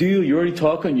the big deal? You already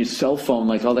talk on your cell phone,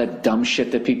 like all that dumb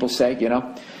shit that people say,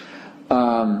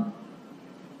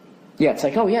 Yeah, it's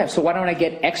like, oh yeah, so why don't I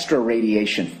get extra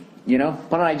radiation? Why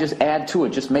don't I just add to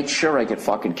it? Just make sure I get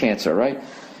fucking cancer, right?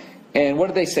 And what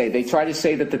did they say? They try to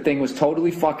say that the thing was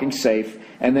totally fucking safe,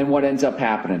 and then what ends up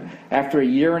happening? After a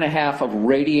year and a half of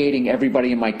radiating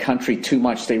everybody in my country too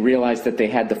much, they realized that they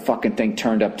had the fucking thing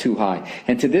turned up too high.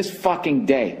 And to this fucking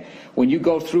day, when you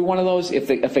go through one of those, if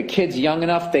a kid's young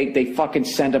enough, they fucking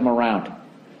send them around.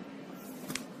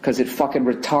 Because it fucking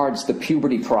retards the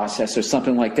puberty process or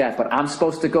something like that. But I'm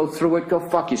supposed to go through it? Go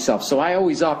fuck yourself. So I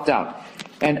always opt out.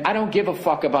 And I don't give a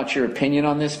fuck about your opinion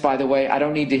on this, by the way. I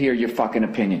don't need to hear your fucking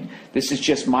opinion. This is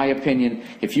just my opinion.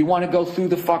 If you want to go through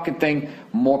the fucking thing,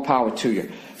 more power to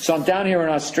you. So I'm down here in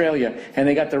Australia, and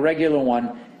they got the regular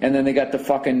one, and then they got the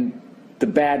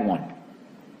bad one.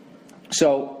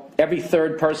 So every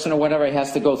third person or whatever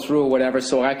has to go through or whatever.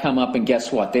 So I come up, and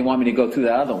guess what? They want me to go through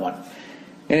the other one.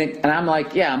 And I'm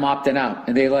like, yeah, I'm opting out.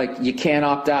 And they're like, you can't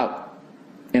opt out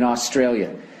in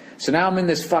Australia. So now I'm in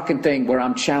this fucking thing where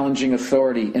I'm challenging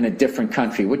authority in a different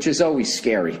country, which is always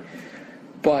scary.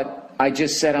 But I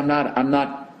just said I'm not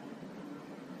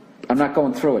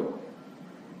going through it.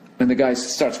 And the guy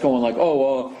starts going like,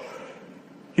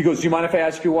 he goes, do you mind if I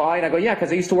ask you why? And I go, yeah,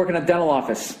 because I used to work in a dental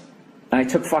office. And I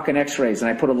took fucking x-rays, and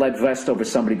I put a lead vest over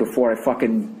somebody before I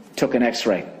fucking took an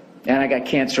x-ray. And I got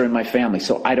cancer in my family,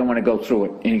 so I don't want to go through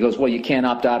it. And he goes, well, you can't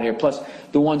opt out here. Plus,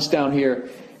 the ones down here,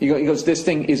 he goes, this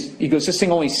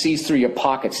thing only sees through your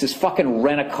pockets. This fucking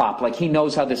rent-a-cop, like he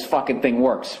knows how this fucking thing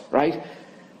works, right?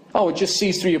 Oh, it just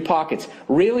sees through your pockets.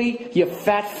 Really? You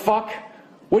fat fuck?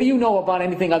 What do you know about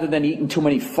anything other than eating too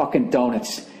many fucking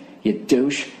donuts? You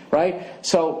douche, right?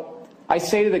 So I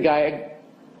say to the guy,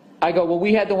 I go, well,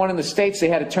 we had the one in the States, they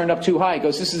had it turned up too high. He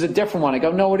goes, this is a different one. I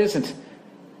go, no, it isn't.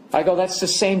 I go, that's the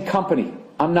same company.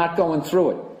 I'm not going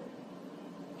through it.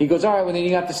 He goes, all right, well, then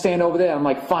you have to stand over there. I'm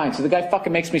like, fine. So the guy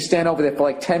fucking makes me stand over there for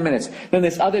like 10 minutes. Then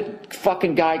this other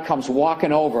fucking guy comes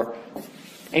walking over,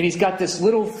 and he's got this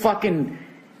little fucking,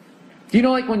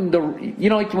 like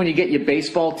when you get your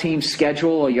baseball team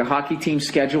schedule or your hockey team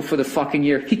schedule for the fucking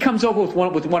year? He comes over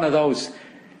with one of those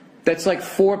that's like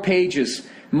 4 pages.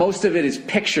 Most of it is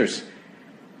pictures.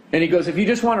 And he goes, if you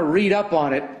just want to read up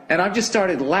on it, and I just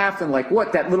started laughing like,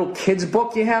 what, that little kid's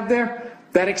book you have there?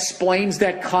 That explains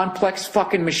that complex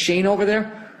fucking machine over there?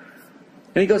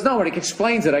 And he goes, no, it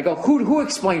explains it. I go, who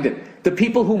explained it? The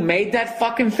people who made that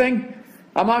fucking thing?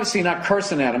 I'm obviously not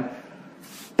cursing at him,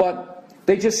 but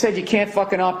they just said you can't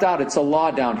fucking opt out. It's a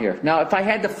law down here. Now, if I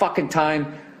had the fucking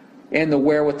time and the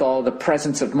wherewithal, the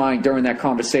presence of mind during that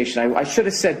conversation, I should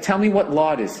have said, tell me what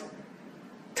law it is.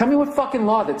 Tell me what fucking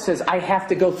law that says I have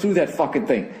to go through that fucking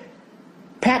thing.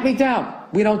 Pat me down.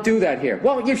 We don't do that here.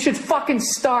 Well, you should fucking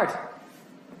start.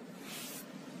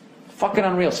 Fucking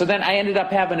unreal. So then I ended up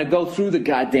having to go through the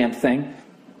goddamn thing.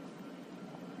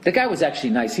 The guy was actually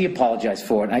nice. He apologized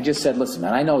for it. And I just said, listen,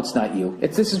 man, I know it's not you.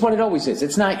 This is what it always is.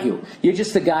 It's not you. You're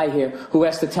just the guy here who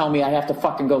has to tell me I have to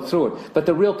fucking go through it. But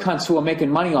the real cunts who are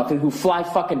making money off it, who fly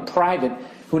fucking private,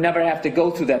 who never have to go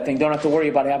through that thing, don't have to worry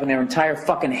about having their entire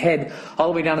fucking head all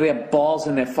the way down to their balls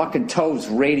and their fucking toes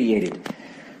radiated.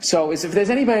 So if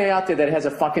there's anybody out there that has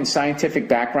a fucking scientific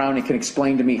background and can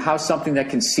explain to me how something that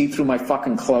can see through my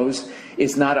fucking clothes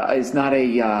is not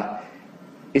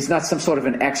some sort of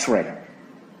an X-ray.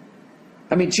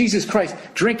 I mean, Jesus Christ,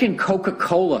 drinking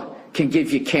Coca-Cola can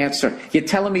give you cancer. You're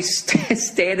telling me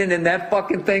standing in that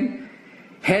fucking thing,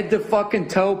 head to fucking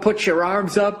toe, put your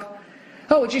arms up?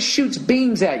 Oh, it just shoots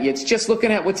beams at you. It's just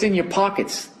looking at what's in your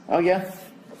pockets. Oh, yeah?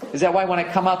 Is that why when I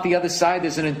come out the other side,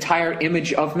 there's an entire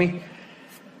image of me?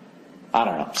 I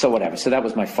don't know. So whatever. So that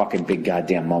was my fucking big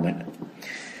goddamn moment.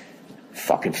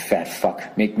 Fucking fat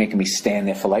fuck. Making me stand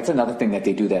there for like... That's another thing that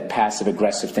they do, that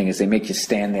passive-aggressive thing, is they make you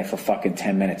stand there for fucking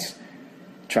 10 minutes.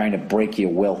 Trying to break your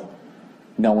will.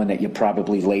 Knowing that you're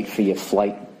probably late for your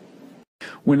flight.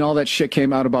 When all that shit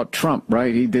came out about Trump,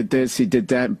 right? He did this, he did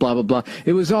that, blah, blah, blah.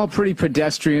 It was all pretty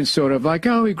pedestrian, sort of like,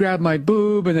 oh, he grabbed my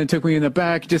boob and then took me in the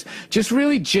back. Just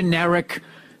really generic...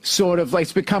 sort of like,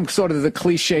 it's become sort of the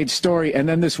cliched story. And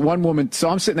then this one woman, so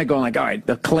I'm sitting there going like, all right,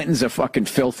 the Clintons are fucking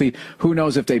filthy. Who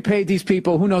knows if they paid these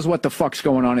people? Who knows what the fuck's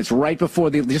going on? It's right before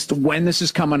just when this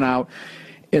is coming out.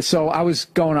 And so I was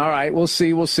going, all right, we'll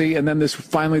see. And then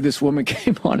finally this woman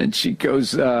came on and she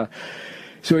goes, so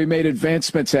he made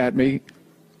advancements at me.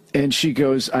 And she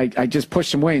goes, I just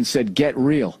pushed him away and said, get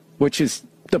real, which is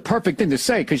the perfect thing to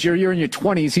say, because you're in your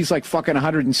 20s, he's like fucking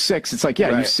 106. It's like, yeah,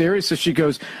 right. Are you serious? So she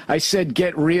goes, I said,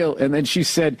 get real. And then she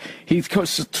said, he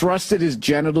thrusted his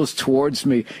genitals towards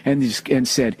me and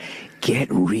said, get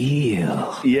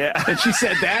real. Yeah. And she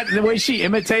said that, and the way she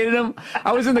imitated him,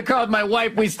 I was in the car with my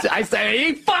wife, I said,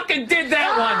 he fucking did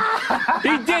that one.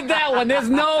 He did that one. There's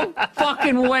no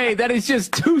fucking way. That is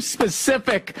just too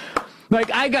specific. Like,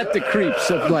 I got the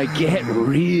creeps of, like, get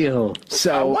real.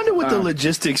 So I wonder what the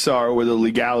logistics are, or the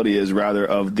legality is, rather,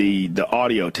 of the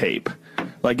audio tape.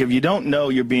 Like, if you don't know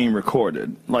you're being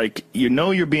recorded, like, you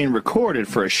know you're being recorded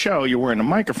for a show, you're wearing a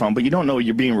microphone, but you don't know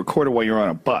you're being recorded while you're on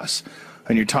a bus.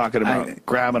 And you're talking about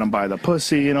grabbing him by the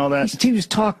pussy and all that. He was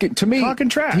talking, to me, talking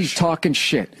trash. He's talking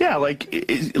shit. Yeah, like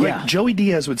Joey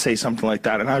Diaz would say something like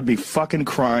that, and I'd be fucking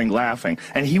crying, laughing.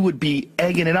 And he would be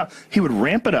egging it up. He would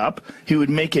ramp it up. He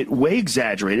would make it way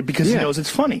exaggerated because he knows it's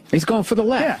funny. He's going for the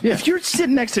laugh. Yeah. If you're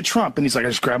sitting next to Trump and he's like, I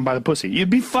just grabbed him by the pussy, you'd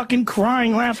be fucking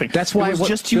crying, laughing. That's why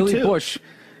Billy Bush,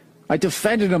 I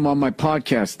defended him on my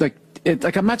podcast. Like,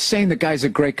 I'm not saying the guy's a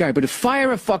great guy, but to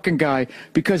fire a fucking guy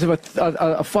because of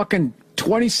a fucking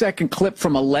 20-second clip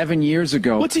from 11 years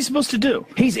ago. What's he supposed to do?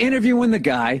 He's interviewing the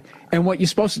guy, and what you're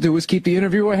supposed to do is keep the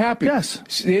interviewer happy.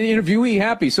 Yes. The interviewee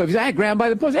happy. So if he's, hey, grab him by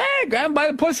the pussy. Hey, grab him by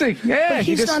the pussy. Yeah. But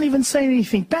he's not even saying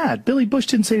anything bad. Billy Bush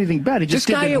didn't say anything bad. He just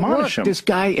didn't admonish him. This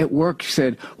guy at work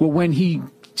said, well, when he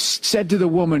said to the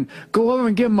woman, go over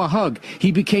and give him a hug,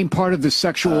 he became part of the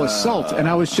sexual assault. And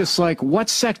I was just like, what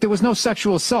sex? There was no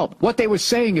sexual assault. What they were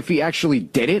saying, if he actually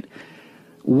did it,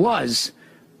 was...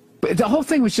 But the whole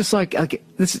thing was just like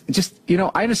this. Just, you know,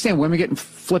 I understand women getting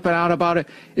flipping out about it.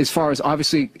 As far as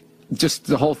obviously, just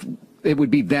the whole, it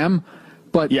would be them.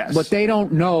 But what they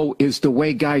don't know is the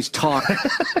way guys talk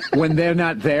when they're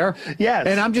not there. Yes.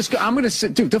 And I'm going to say,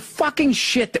 dude, the fucking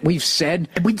shit that we've said.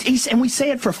 And we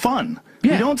say it for fun.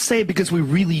 Yeah. We don't say it because we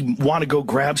really want to go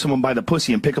grab someone by the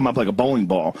pussy and pick them up like a bowling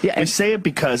ball. Yeah, we say it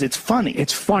because it's funny.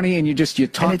 It's funny, and you're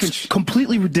talking. And it's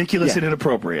completely ridiculous and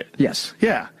inappropriate. Yes.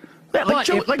 Yeah. Yeah, like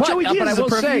Joey Diaz is a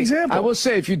perfect example. I will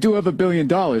say, if you do have $1 billion,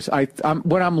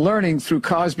 what I'm learning through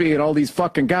Cosby and all these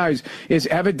fucking guys is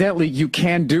evidently you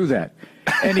can do that.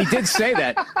 And he did say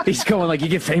that. He's going like, you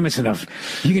get famous enough,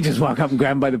 you can just walk up and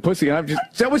grab him by the pussy. And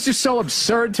that was just so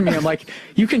absurd to me. I'm like,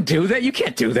 you can do that? You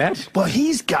can't do that. Well,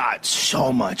 he's got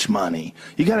so much money.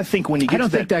 You got to think when you get to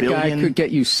that billion. I don't think that guy could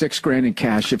get you $6,000 in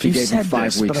cash if you gave him 5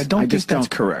 weeks. But I don't think that's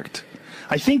correct.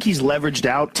 I think he's leveraged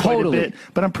out quite a bit,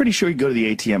 but I'm pretty sure he'd go to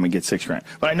the ATM and get $6,000.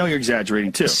 But I know you're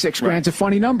exaggerating too. $6,000's a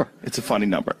funny number. It's a funny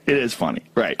number. It is funny,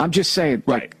 right? I'm just saying,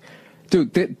 right,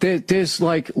 dude. There's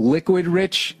like liquid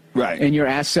rich. Right. And your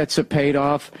assets are paid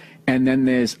off. And then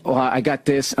there's, oh, I got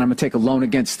this, and I'm going to take a loan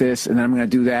against this, and then I'm going to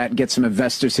do that and get some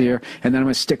investors here, and then I'm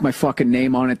going to stick my fucking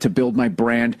name on it to build my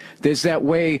brand. There's that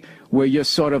way where you're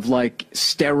sort of like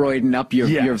steroiding up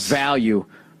your value.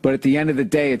 But at the end of the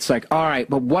day, it's like, all right,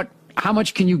 but how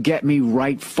much can you get me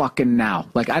right fucking now?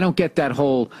 Like, I don't get that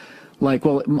whole, like,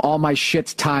 well, all my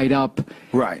shit's tied up.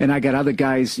 Right. And I got other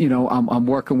guys, you know, I'm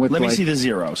working with. Let me see the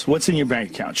zeros. What's in your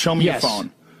bank account? Show me your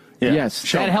phone. Yeah.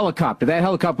 Yes, that helicopter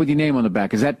with your name on the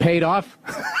back, is that paid off?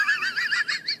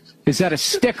 Is that a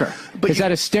sticker? Is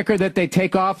that a sticker that they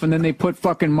take off and then they put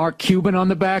fucking Mark Cuban on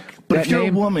the back? But if you're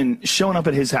a woman showing up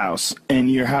at his house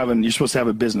and you're supposed to have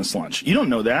a business lunch, you don't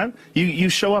know that. You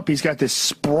show up, he's got this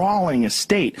sprawling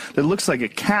estate that looks like a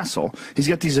castle. He's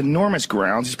got these enormous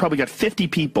grounds. He's probably got 50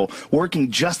 people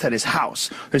working just at his house.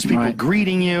 There's people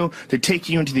greeting you. They take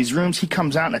you into these rooms. He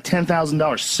comes out in a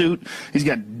 $10,000 suit. He's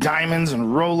got diamonds and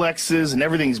Rolexes and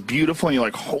everything's beautiful. And you're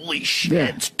like, holy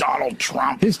shit, it's Donald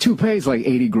Trump. His toupee's like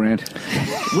 $80,000.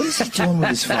 What is he doing with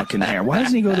his fucking hair? Why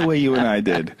doesn't he go the way you and I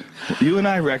did? You and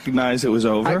I recognized it was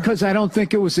over. Because I don't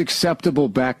think it was acceptable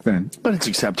back then. But it's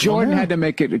acceptable. Jordan had to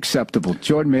make it acceptable.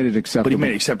 Jordan made it acceptable. But he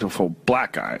made it acceptable for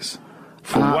black guys.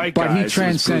 For white guys, but he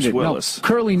transcended. Bruce Willis. No,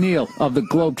 Curly Neal of the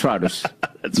Globetrotters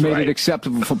made it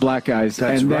acceptable for black guys.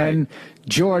 Then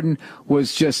Jordan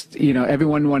was just, you know,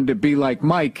 everyone wanted to be like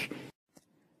Mike.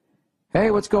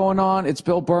 Hey, what's going on? It's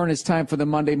Bill Burr. It's time for the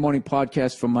Monday Morning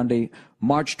Podcast for Monday,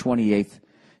 March 28th,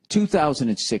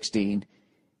 2016.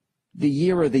 The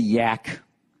year of the yak.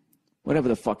 Whatever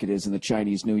the fuck it is in the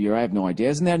Chinese New Year. I have no idea.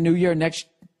 Isn't that New Year next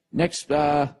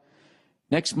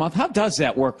month? How does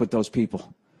that work with those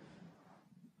people?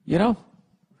 You know?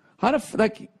 I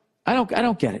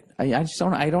don't get it.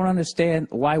 I don't understand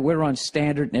why we're on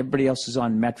standard and everybody else is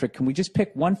on metric. Can we just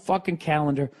pick one fucking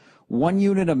calendar, one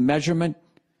unit of measurement?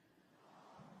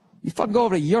 You fucking go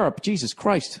over to Europe, Jesus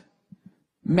Christ.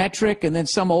 Metric, and then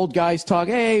some old guys talk,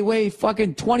 hey, wait,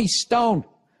 fucking 20 stone.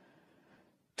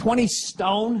 20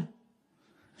 stone?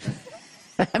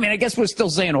 I mean, I guess we're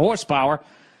still saying horsepower.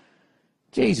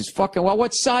 Jesus fucking, well,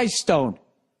 what size stone?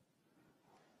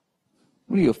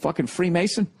 What are you, a fucking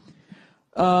Freemason?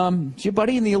 Is your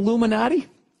buddy in the Illuminati?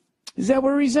 Is that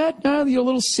where he's at? Your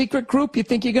little secret group? You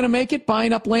think you're going to make it?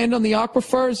 Buying up land on the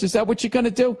aquifers? Is that what you're going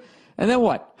to do? And then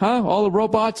what? Huh? All the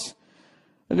robots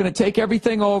are going to take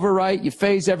everything over, right? You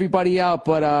phase everybody out,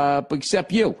 but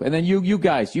except you. And then you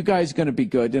guys are going to be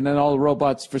good. And then all the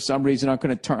robots, for some reason, aren't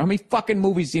going to turn. How many fucking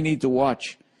movies do you need to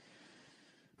watch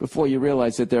before you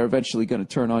realize that they're eventually going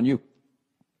to turn on you?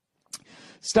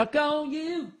 Stuck on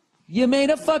you. You made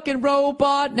a fucking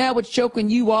robot. Now it's choking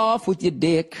you off with your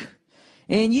dick.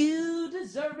 And you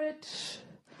deserve it.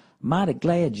 Mighty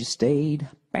glad you stayed.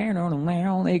 There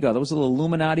you go. That was a little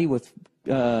Illuminati with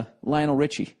Lionel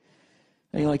Richie.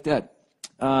 How do you like that?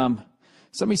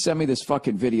 Somebody sent me this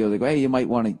fucking video. They go, hey, you might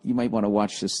want to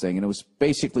watch this thing. And it was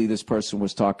basically this person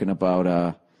was talking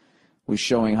about was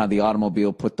showing how the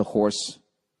automobile put the horse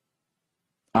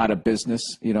out of business.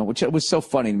 You know, which was so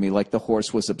funny to me. Like the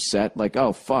horse was upset. Like,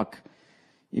 oh fuck,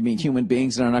 you mean human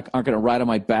beings aren't going to ride on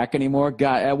my back anymore?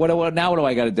 God, now what do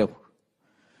I got to do?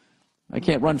 I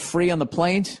can't run free on the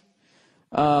plains.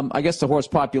 I guess the horse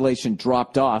population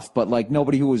dropped off, but like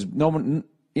most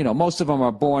of them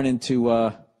are born into,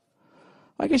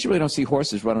 I guess you really don't see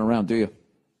horses running around, do you?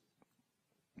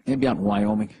 Maybe out in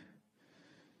Wyoming.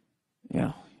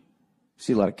 Yeah.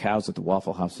 See a lot of cows at the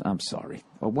Waffle House. I'm sorry.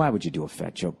 Well, why would you do a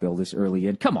fat joke, Bill, this early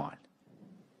in? Come on.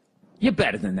 You're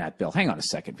better than that, Bill. Hang on a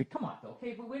second. Come on, Bill.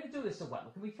 Okay, but we didn't do this a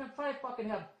while. Can we try to fucking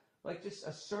have, like, just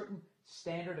a certain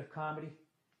standard of comedy?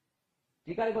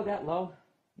 You got to go that low?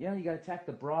 Yeah, you got to attack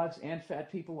the broads and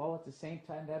fat people all at the same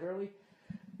time that early?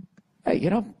 Hey,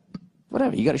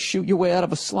 whatever. You got to shoot your way out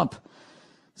of a slump.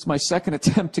 It's my second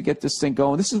attempt to get this thing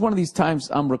going. This is one of these times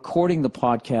I'm recording the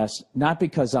podcast, not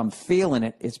because I'm feeling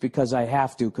it. It's because I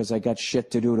have to, because I got shit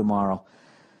to do tomorrow.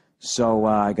 So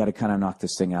I got to kind of knock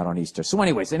this thing out on Easter. So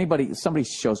anyways, somebody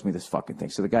shows me this fucking thing.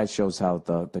 So the guy shows how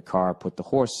the car put the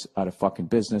horse out of fucking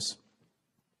business.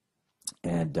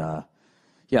 And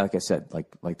yeah, like I said,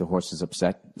 like the horse is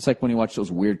upset. It's like when you watch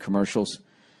those weird commercials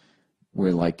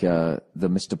where like the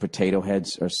Mr. Potato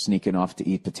Heads are sneaking off to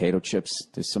eat potato chips.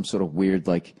 There's some sort of weird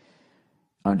like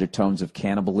undertones of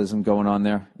cannibalism going on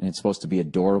there, and it's supposed to be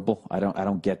adorable. I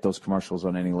don't get those commercials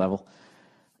on any level.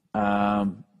 But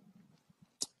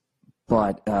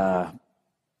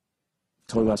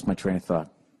totally lost my train of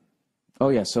thought. Oh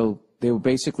yeah, so they were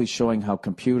basically showing how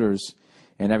computers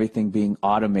and everything being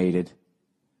automated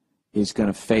is going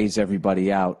to phase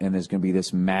everybody out, and there's going to be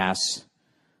this mass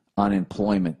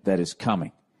unemployment that is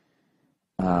coming.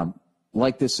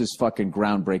 Like this is fucking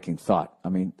groundbreaking thought. I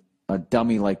mean, a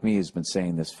dummy like me has been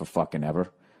saying this for fucking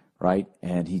ever, right?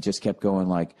 And he just kept going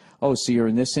like, oh, so you're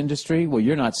in this industry? Well,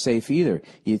 you're not safe either.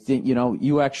 You think,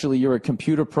 you're a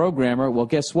computer programmer. Well,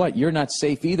 guess what? You're not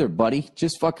safe either, buddy.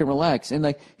 Just fucking relax. And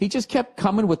like, he just kept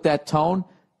coming with that tone.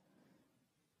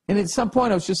 And at some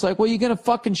point I was just like, well, you going to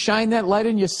fucking shine that light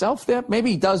on yourself there?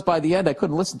 Maybe he does by the end. I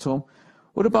couldn't listen to him.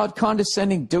 What about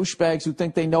condescending douchebags who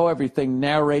think they know everything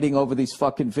narrating over these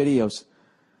fucking videos?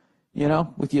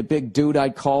 With your big dude,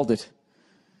 I called it.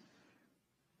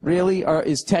 Really?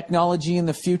 Is technology in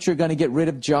the future going to get rid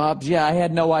of jobs? Yeah, I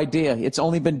had no idea. It's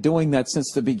only been doing that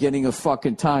since the beginning of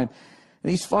fucking time. And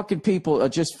these fucking people are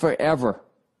just forever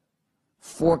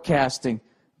forecasting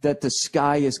that the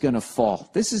sky is going to fall.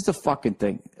 This is the fucking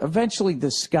thing. Eventually, the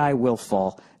sky will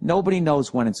fall. Nobody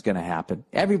knows when it's going to happen.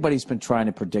 Everybody's been trying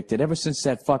to predict it ever since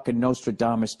that fucking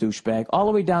Nostradamus douchebag, all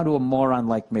the way down to a moron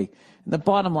like me. And the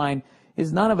bottom line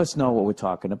is none of us know what we're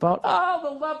talking about. Oh, the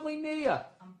lovely Nia.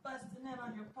 I'm busting in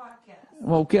on your podcast.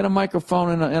 Well, get a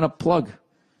microphone and a plug.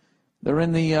 They're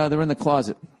in the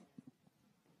closet.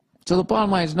 So the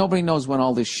bottom line is nobody knows when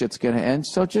all this shit's going to end.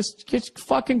 So just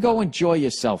fucking go enjoy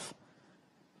yourself.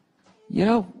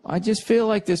 I just feel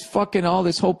like this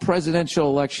whole presidential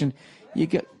election, you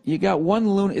got one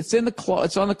lunatic.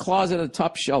 It's on the closet at the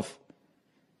top shelf.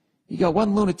 You got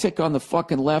one lunatic on the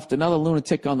fucking left, another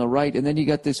lunatic on the right, and then you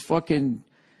got this fucking,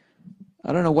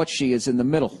 I don't know what she is in the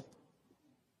middle.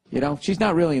 She's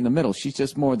not really in the middle. She's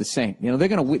just more of the same.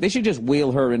 They should just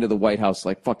wheel her into the White House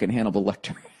like fucking Hannibal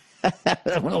Lecter.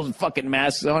 One of those fucking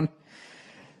masks on.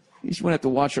 You wouldn't have to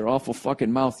watch her awful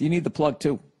fucking mouth. You need the plug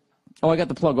too. Oh, I got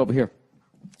the plug over here.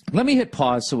 Let me hit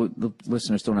pause so the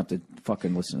listeners don't have to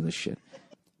fucking listen to this shit.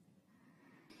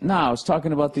 No, I was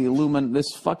talking about this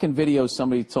fucking video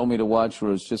somebody told me to watch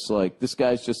where it's just like, this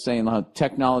guy's just saying how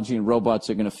technology and robots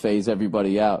are going to phase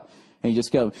everybody out. And you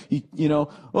just go,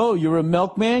 oh, you're a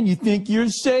milkman? You think you're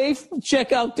safe?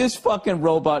 Check out this fucking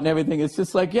robot and everything. It's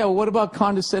just like, yeah, well, what about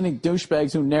condescending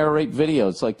douchebags who narrate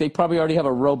videos? Like, they probably already have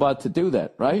a robot to do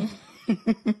that, right?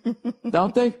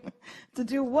 Don't they? To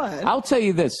do what? I'll tell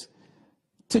you this.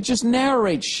 To just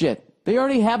narrate shit. They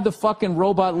already have the fucking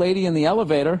robot lady in the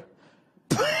elevator.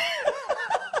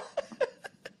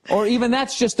 Or even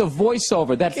that's just a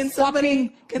voiceover. Can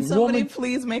somebody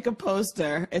please make a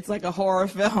poster? It's like a horror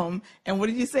film. And what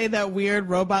did you say, that weird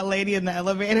robot lady in the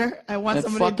elevator? I want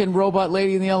that fucking robot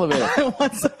lady in the elevator. I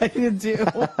want somebody to do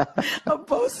a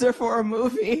poster for a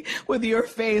movie with your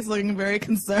face looking very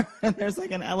concerned. And there's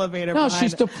like an elevator. No,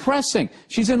 she's depressing.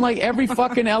 She's in like every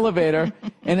fucking elevator,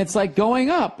 and it's like going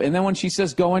up. And then when she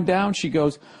says going down, she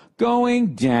goes,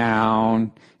 going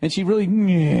down. And she really,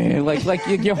 like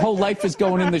your whole life is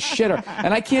going in the shitter.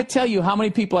 And I can't tell you how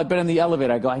many people I've been in the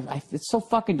elevator. I go, it's so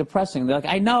fucking depressing. They're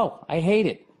like, I know, I hate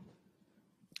it.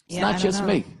 It's not just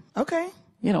me. Okay.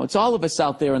 It's all of us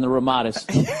out there in the Ramadas.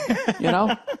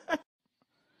 All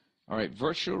right,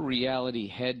 virtual reality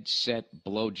headset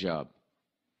blowjob.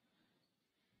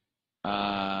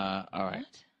 All right.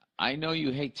 I know you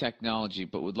hate technology,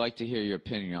 but would like to hear your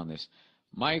opinion on this.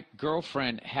 My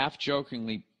girlfriend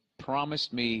half-jokingly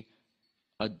promised me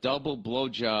a double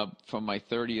blowjob for my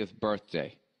 30th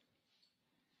birthday.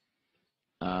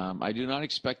 I do not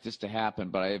expect this to happen,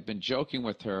 but I have been joking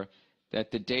with her that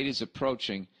the date is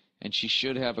approaching and she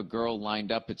should have a girl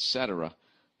lined up, etc.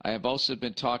 I have also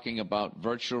been talking about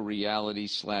virtual reality /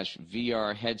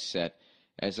 VR headset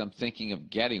as I'm thinking of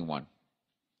getting one.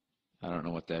 I don't know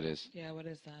what that is. Yeah, what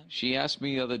is that? She asked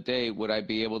me the other day, would I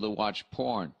be able to watch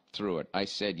porn through it? I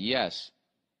said yes.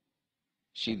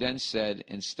 She then said,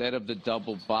 instead of the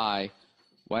double buy,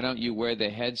 why don't you wear the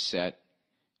headset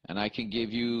and I can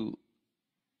give you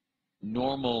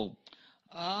normal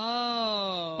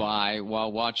buy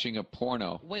while watching a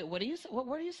porno. Wait, what are you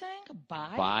saying?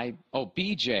 Buy? Buy? Oh,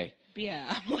 BJ. Yeah,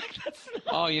 I'm like, that's not...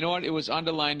 Oh, you know what? It was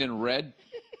underlined in red,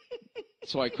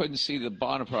 so I couldn't see the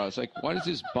bottom part. I was like, what is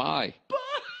this buy?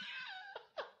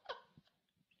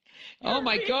 Oh,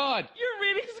 my God. Your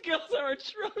reading skills are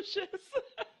atrocious.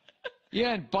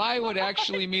 Yeah, and bi would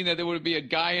actually mean that there would be a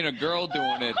guy and a girl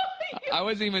doing it. I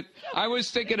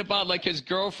was thinking about like his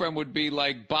girlfriend would be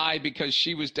like bi because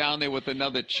she was down there with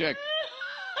another chick.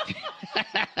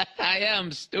 I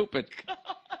am stupid.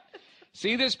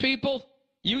 See this, people?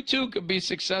 You too could be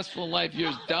successful in life. You're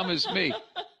as dumb as me.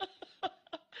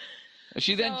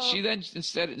 She then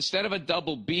instead of a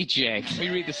double BJ, let me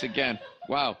read this again.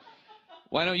 Wow.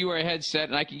 Why don't you wear a headset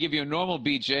and I can give you a normal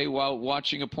BJ while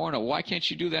watching a porno? Why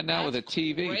can't you do that now with a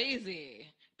TV? Crazy.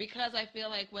 Because I feel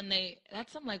like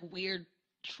that's some like weird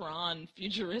Tron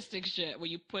futuristic shit where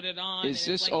you put it on. Is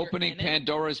this like opening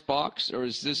Pandora's box, or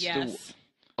is this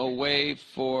a way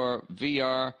for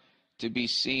VR to be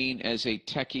seen as a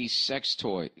techie sex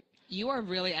toy? You are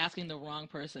really asking the wrong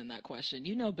person that question.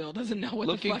 You know Bill doesn't know what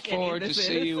Looking the fuck forward any of to this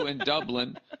see is. you in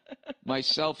Dublin.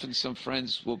 Myself and some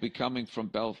friends will be coming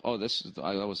from Oh, this is that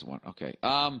was the one. Okay.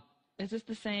 Is this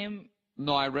the same?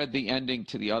 No, I read the ending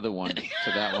to the other one,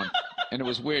 to that one, and it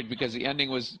was weird because the ending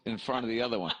was in front of the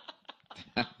other one.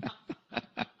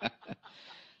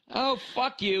 Oh,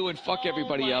 fuck you and fuck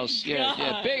everybody else.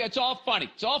 Yeah. Big. It's all funny.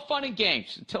 It's all fun and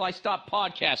games until I stop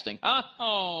podcasting, huh?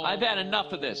 Oh, I've had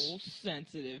enough of this.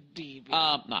 Sensitive BB.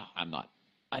 No, I'm not.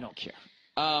 I don't care.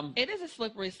 It is a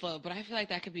slippery slope, but I feel like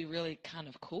that could be really kind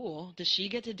of cool. Does she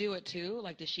get to do it too?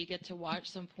 Like, does she get to watch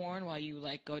some porn while you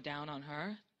like go down on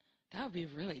her? That would be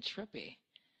really trippy.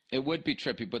 It would be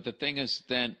trippy, but the thing is,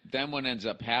 then what ends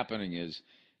up happening is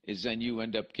then you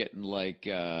end up getting like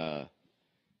that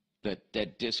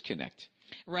disconnect.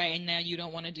 Right, and now you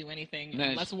don't want to do anything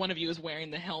unless one of you is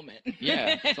wearing the helmet.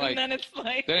 Yeah, it's like, then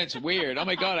it's weird. Oh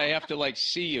my God, I have to like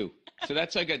see you. So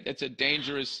that's like it's a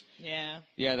dangerous. Yeah.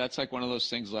 Yeah, that's like one of those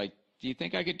things. Like, do you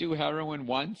think I could do heroin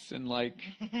once and like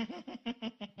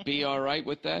be all right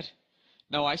with that?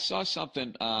 No, I saw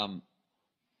something.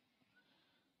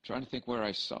 Trying to think where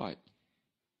I saw it.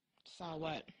 Saw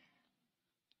what?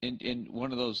 In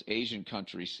one of those Asian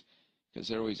countries, because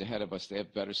they're always ahead of us. They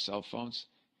have better cell phones.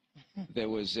 There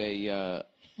was a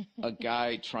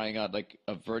guy trying out like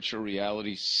a virtual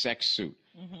reality sex suit,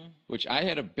 which I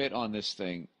had a bit on this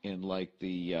thing in like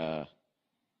the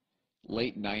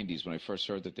late 90s when I first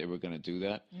heard that they were going to do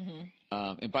that.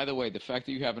 And by the way, the fact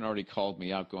that you haven't already called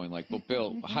me out going like, well,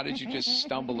 Bill, how did you just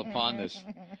stumble upon this?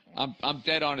 I'm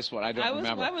dead honest what I don't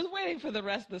remember. I was waiting for the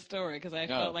rest of the story because I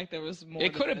felt like there was more.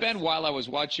 It could have been while I was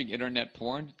watching internet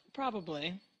porn.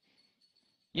 Probably.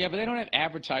 Yeah, but they don't have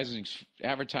advertisements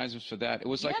for that. It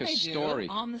was like a story.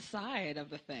 On the side of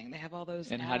the thing. They have all those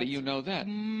And ads. how do you know that?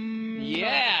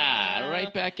 Yeah,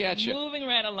 right back at you. Moving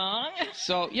right along.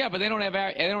 So, yeah, but they don't have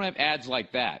ads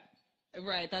like that.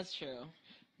 Right, that's true.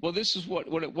 Well, this is what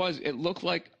it was. It looked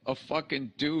like a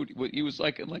fucking dude. He was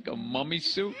like in like a mummy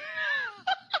suit.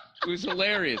 It was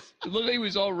hilarious. It looked like he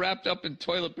was all wrapped up in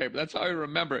toilet paper. That's how I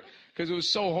remember it, because it was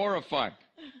so horrifying.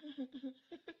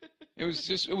 It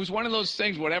was one of those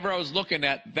things, whatever I was looking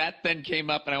at, that then came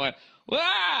up and I went,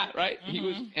 "Wah!" Right?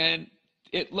 And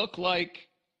it looked like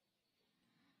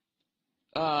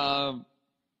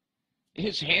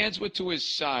his hands were to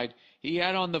his side. He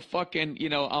had on the fucking,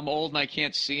 I'm old and I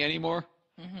can't see anymore.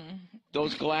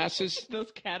 Those glasses.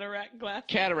 Those cataract glasses.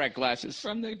 Cataract glasses.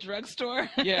 From the drugstore.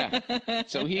 Yeah.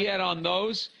 So he had on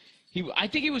those. I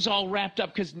think he was all wrapped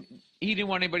up because he didn't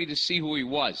want anybody to see who he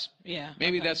was. Yeah.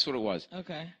 Maybe that's what it was.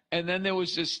 Okay. And then there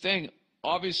was this thing.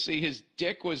 Obviously, his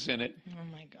dick was in it. Oh,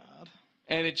 my God.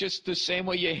 And it just the same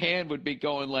way your hand would be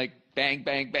going like bang,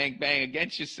 bang, bang, bang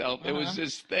against yourself. It was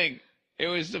this thing. It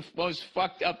was the most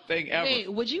fucked up thing ever.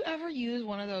 Wait, would you ever use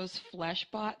one of those flesh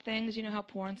bot things? You know how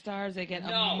porn stars, they get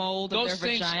a mold of their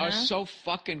vagina? Those things are so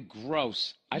fucking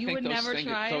gross. I think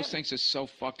those things are so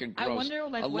fucking gross. I wonder,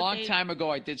 like, a long time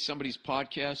ago, I did somebody's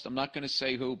podcast. I'm not going to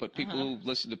say who, but people who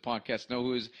listen to podcasts know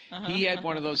who it is. He had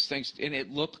one of those things, and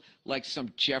it looked like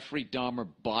some Jeffrey Dahmer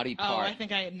body part. Oh, I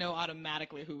think I know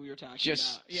automatically who you're talking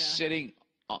just about. Yeah. Sitting.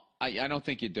 I don't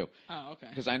think you do. Oh, okay.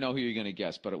 Because I know who you're going to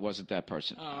guess, but it wasn't that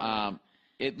person. Oh,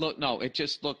 It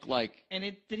just looked like. And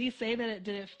did he say that it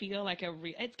didn't feel like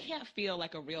it can't feel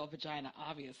like a real vagina,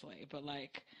 obviously, but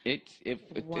like. It's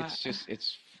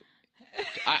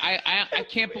I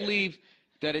can't believe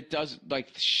that it does, like,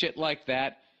 shit like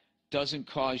that doesn't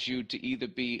cause you to either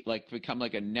become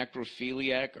like a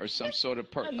necrophiliac or some sort of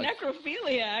A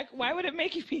necrophiliac? Why would it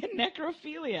make you be a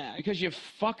necrophiliac? Because you're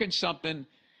fucking something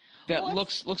that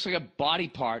looks like a body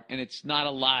part and it's not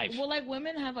alive. Well, like,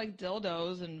 women have like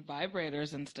dildos and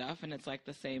vibrators and stuff, and it's like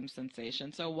the same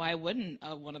sensation. So why wouldn't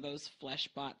one of those flesh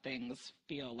bot things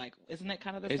feel like? Isn't it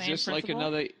kind of the same principle? Is this like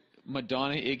another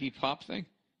Madonna Iggy Pop thing?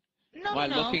 No, Am I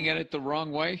looking at it the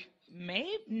wrong way?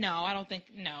 Maybe no, I don't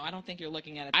think you're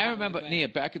looking at it. I remember, Nia,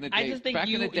 back in the day. I just think back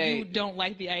in the day, you don't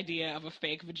like the idea of a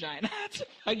fake vagina.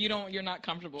 You're not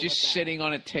comfortable with that. Just sitting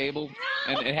on a table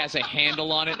and it has a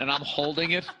handle on it and I'm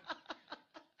holding it.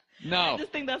 No. I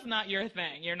just think that's not your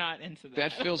thing. You're not into that.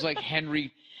 That feels like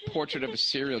Henry Portrait of a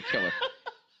Serial Killer.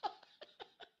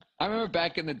 I remember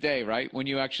back in the day, right, when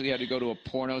you actually had to go to a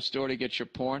porno store to get your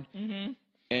porn,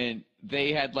 and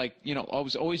they had I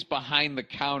was always behind the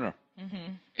counter,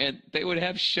 and they would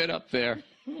have shit up there.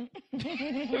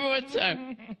 Remember one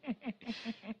time?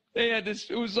 They had this,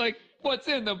 it was like, what's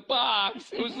in the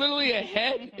box? It was literally a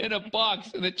head in a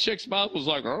box, and the chick's mouth was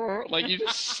like you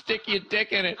just stick your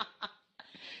dick in it.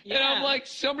 Yeah. And I'm like,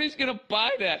 somebody's going to buy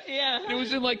that. Yeah. And it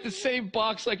was in like the same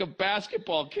box like a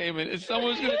basketball came in. And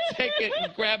someone's going to take it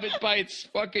and grab it by its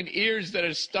fucking ears that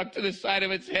are stuck to the side of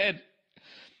its head.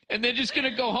 And they're just going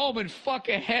to go home and fuck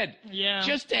a head. Yeah.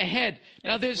 Just a head.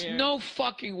 Now, there's weird. no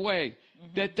fucking way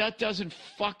that doesn't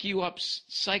fuck you up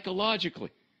psychologically.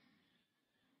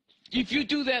 If you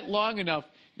do that long enough,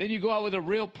 then you go out with a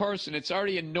real person. It's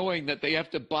already annoying that they have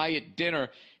to buy it dinner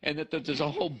and that there's a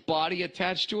whole body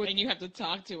attached to it. And you have to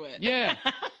talk to it. Yeah.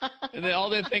 And then all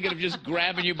they're thinking of just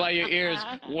grabbing you by your ears.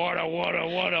 Water.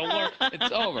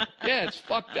 It's over. Yeah, it's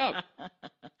fucked up.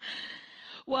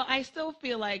 Well, I still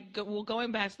feel like,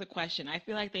 going back to the question, I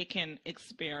feel like they can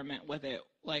experiment with it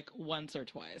like once or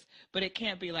twice. But it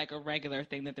can't be like a regular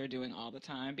thing that they're doing all the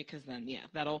time, because then, yeah,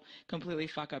 that'll completely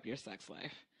fuck up your sex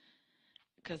life.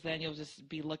 Because then you'll just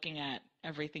be looking at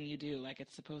everything you do like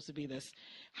it's supposed to be this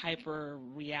hyper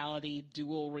reality,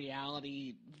 dual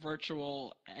reality,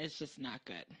 virtual. It's just not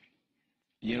good.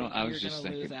 I was just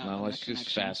thinking, well, let's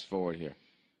just fast forward here.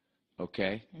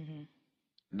 Okay?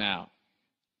 Now,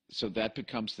 so that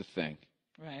becomes the thing.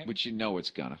 Right. Which it's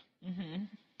gonna.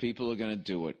 People are gonna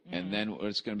do it. And then what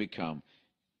it's gonna become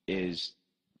is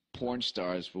porn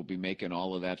stars will be making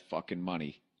all of that fucking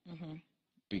money.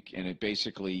 And it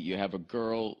basically, you have a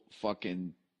girl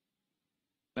fucking,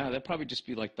 that'd probably just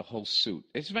be like the whole suit.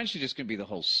 It's eventually just going to be the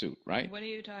whole suit, right? What are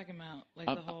you talking about? Like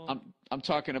the whole... I'm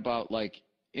talking about like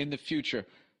in the future,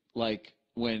 like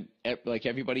when like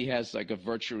everybody has like a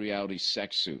virtual reality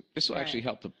sex suit. This will actually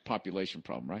help the population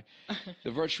problem, right?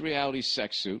 The virtual reality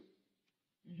sex suit.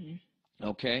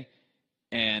 Okay.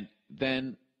 And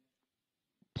then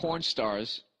porn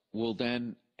stars will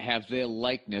then have their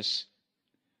likeness.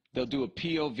 They'll do a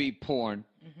POV porn,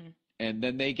 and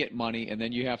then they get money, and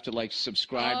then you have to like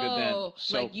subscribe to them.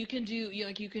 So like you can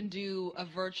do a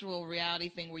virtual reality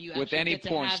thing where you with actually any get to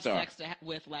porn have star. sex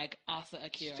with like Asa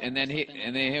Akira. And then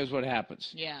here's what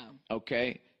happens. Yeah.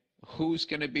 Okay, who's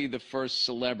going to be the first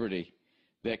celebrity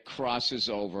that crosses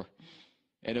over,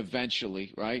 and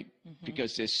eventually, right?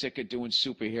 Because they're sick of doing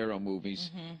superhero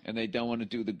movies, and they don't want to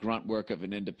do the grunt work of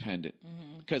an independent.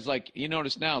 Because, like, you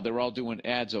notice now, they're all doing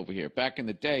ads over here. Back in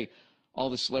the day, all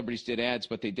the celebrities did ads,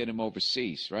 but they did them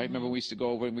overseas, right? Remember we used to go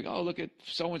over and look at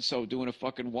so-and-so doing a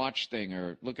fucking watch thing,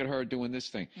 or look at her doing this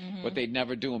thing. But they'd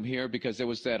never do them here because there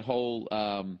was that whole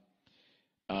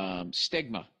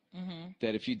stigma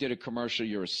that if you did a commercial,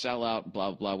 you're a sellout,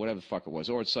 blah, blah, whatever the fuck it was.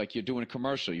 Or it's like you're doing a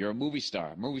commercial. You're a movie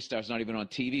star. A movie star's not even on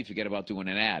TV. Forget about doing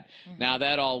an ad. Now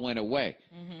that all went away,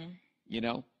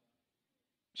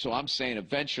 So I'm saying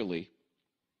eventually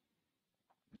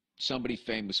somebody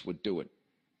famous would do it.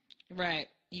 Right.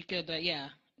 You could,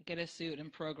 get a suit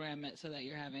and program it so that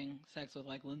you're having sex with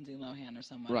like Lindsay Lohan or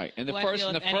someone. Right. And the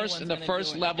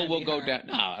first level will go down.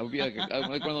 No, it would be like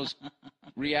one of those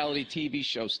reality TV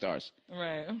show stars.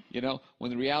 Right.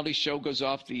 When the reality show goes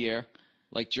off the air,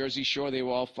 like Jersey Shore, they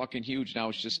were all fucking huge. Now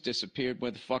it's just disappeared.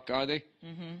 Where the fuck are they?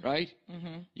 Right?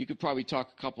 You could probably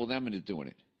talk a couple of them into doing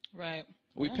it. Right.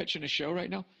 Are we pitching a show right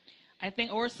now? I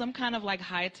think, or some kind of like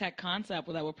high-tech concept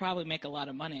that would probably make a lot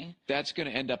of money. That's going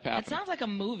to end up happening. It sounds like a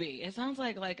movie. It sounds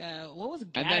like what was Gattaca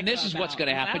And then this is what's going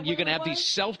to happen. You're going to have these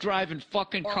self-driving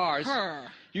fucking cars.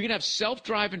 You're going to have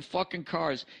self-driving fucking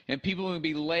cars, and people are going to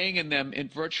be laying in them in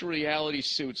virtual reality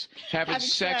suits, having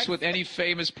sex with any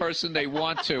famous person they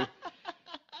want to.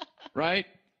 Right?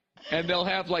 And they'll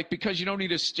have, like, because you don't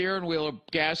need a steering wheel or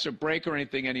gas or brake or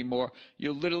anything anymore,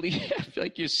 you literally have,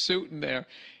 like, your suit in there.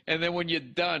 And then when you're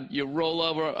done, you roll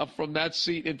over from that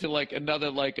seat into, like, another,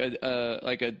 like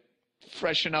a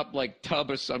freshen up, like,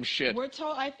 tub or some shit.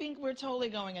 I think we're totally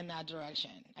going in that direction.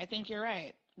 I think you're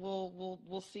right.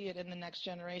 We'll see it in the next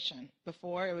generation.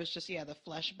 Before, it was just, the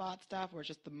flesh bot stuff, where it's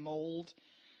just the mold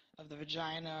of the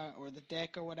vagina or the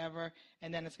dick or whatever,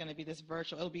 and then it's going to be this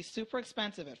virtual. It'll be super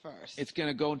expensive at first. It's going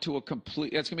to go into it's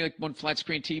going to be like when flat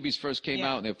screen TVs first came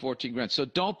out, and they're $14,000. So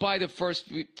don't buy the first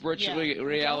virtual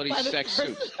reality sex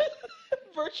suits.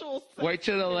 virtual. Wait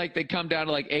till they come down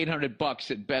to like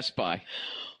 $800 at Best Buy.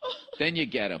 Then you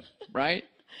get them, right?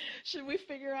 Should we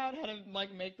figure out how to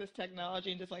like make this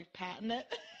technology and just like patent it?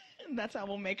 And that's how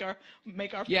we'll make our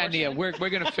Yeah, fortune. Nia, we're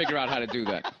gonna figure out how to do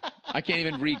that. I can't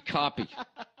even read copy,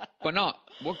 but no,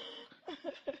 we're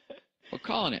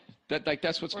calling it.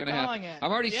 That's what's gonna happen.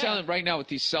 I'm already selling right now with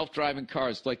these self-driving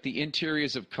cars, like the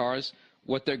interiors of cars.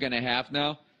 What they're gonna have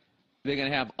now, they're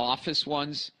gonna have office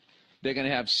ones. They're going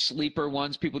to have sleeper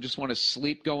ones. People just want to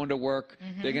sleep going to work.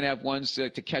 Mm-hmm. They're going to have ones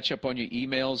to catch up on your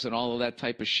emails and all of that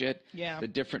type of shit. Yeah. The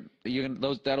different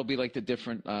that'll be like the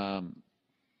different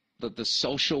the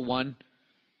social one.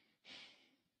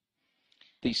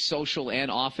 The social and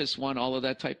office one, all of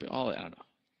that type of I don't know.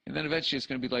 And then eventually it's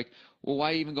going to be like, well,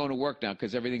 why even going to work now?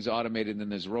 Because everything's automated and then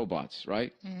there's robots,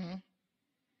 right? Mm-hmm.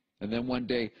 And then one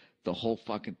day the whole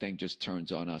fucking thing just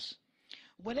turns on us.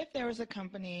 What if there was a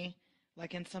company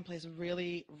like in someplace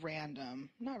really random,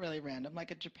 not really random,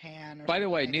 like a Japan or By the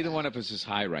way, like neither that. one of us is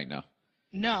high right now.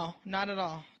 No, not at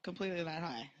all. Completely that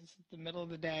high. It's the middle of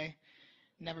the day.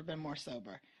 Never been more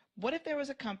sober. What if there was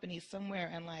a company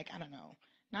somewhere in like, I don't know,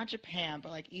 not Japan,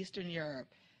 but like Eastern Europe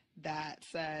that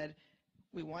said,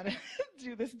 we want to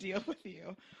do this deal with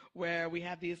you where we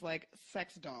have these like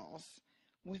sex dolls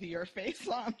with your face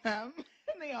on them.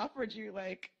 And they offered you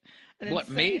like an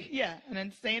me? Yeah, an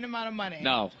insane amount of money.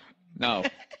 No.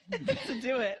 To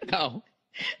do it. No.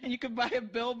 And you could buy a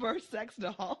Bill Burr sex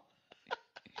doll.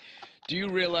 Do you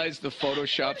realize the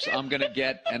photoshops I'm going to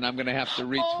get and I'm going to have to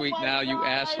retweet now, God, you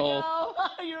asshole? I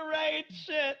know. You're right.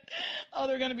 Shit. Oh,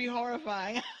 they're going to be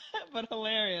horrifying, but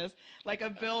hilarious. Like a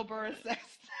Bill Burr sex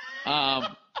doll.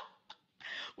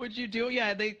 Would you do it?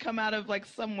 Yeah, they come out of like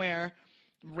somewhere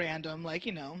random, like,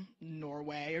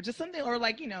 Norway or just something, or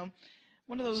like,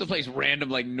 one of those. Someplace random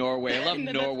like Norway. I love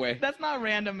Norway. That's not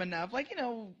random enough. Like,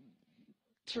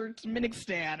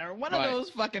 Turkmenistan or one of those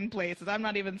fucking places. I'm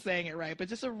not even saying it right, but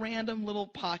just a random little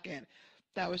pocket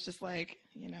that was just like,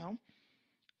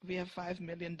 we have $5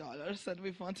 million and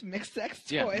we want to make sex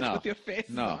toys with your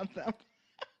faces on them.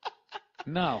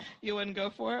 No. You wouldn't go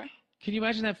for it? Can you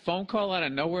imagine that phone call out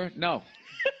of nowhere? No.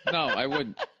 No, I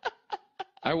wouldn't.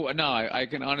 I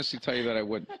can honestly tell you that I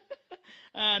wouldn't.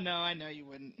 No, I know you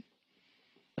wouldn't.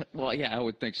 Well, yeah, I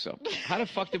would think so. How the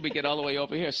fuck did we get all the way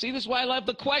over here? See, this is why I love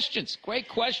the questions. Great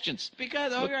questions.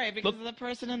 Because of the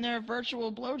person in their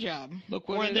virtual blowjob.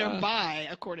 Or their bi,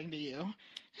 according to you.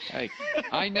 Hey,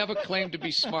 I never claimed to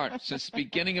be smart since the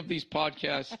beginning of these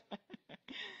podcasts.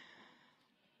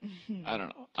 I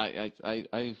don't know.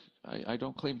 I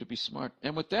don't claim to be smart.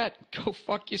 And with that, go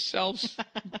fuck yourselves.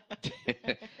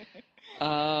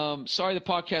 Sorry the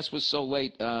podcast was so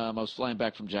late. I was flying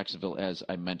back from Jacksonville, as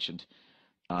I mentioned.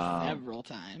 Several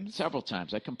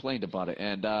times. I complained about it.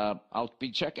 And I'll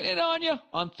be checking in on you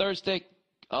on Thursday.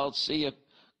 I'll see you.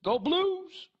 Go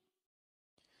Blues!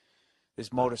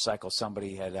 This motorcycle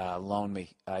somebody had loaned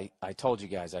me. I told you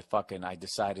guys I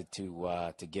decided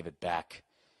to give it back.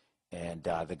 And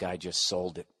the guy just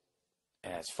sold it.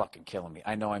 And it's fucking killing me.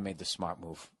 I know I made the smart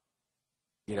move.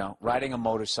 Riding a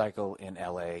motorcycle in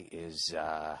L.A. is...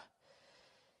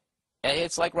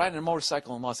 it's like riding a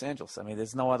motorcycle in Los Angeles. I mean,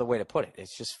 there's no other way to put it.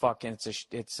 It's just fucking.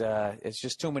 It's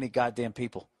just too many goddamn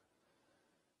people.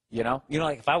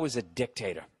 Like if I was a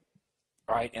dictator,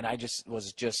 right, and I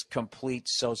was complete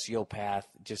sociopath,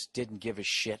 just didn't give a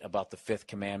shit about the Fifth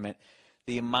Commandment,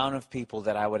 the amount of people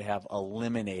that I would have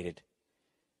eliminated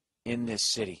in this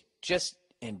city, just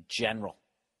in general,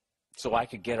 so I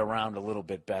could get around a little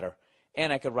bit better,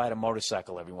 and I could ride a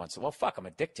motorcycle every once in a while. Well, fuck, I'm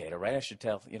a dictator, right? I should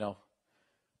tell,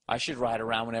 I should ride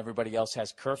around when everybody else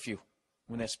has curfew,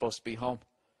 when they're supposed to be home,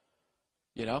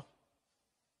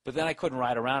 But then I couldn't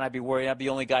ride around. I'd be worried I'd be the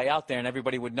only guy out there, and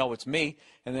everybody would know it's me,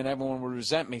 and then everyone would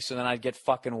resent me, so then I'd get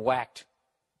fucking whacked.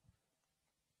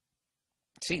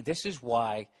 See, this is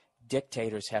why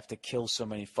dictators have to kill so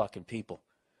many fucking people.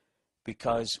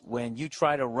 Because when you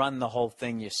try to run the whole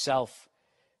thing yourself,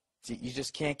 you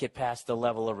just can't get past the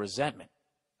level of resentment.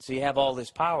 So you have all this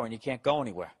power, and you can't go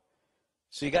anywhere.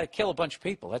 So you got to kill a bunch of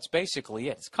people. That's basically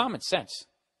it. It's common sense.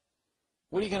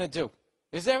 What are you going to do?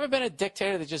 Has there ever been a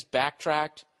dictator that just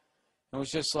backtracked and was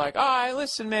just like, all right,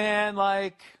 listen, man,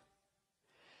 like,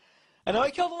 I know I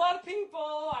killed a lot of people.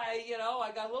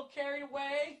 I got a little carried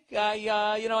away.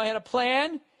 I had a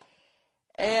plan.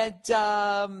 And,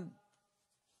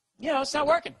 it's not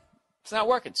working. It's not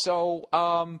working. So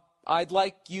I'd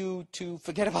like you to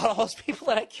forget about all those people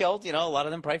that I killed. A lot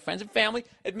of them probably friends and family.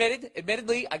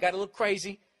 Admittedly, I got a little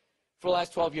crazy for the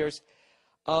last 12 years.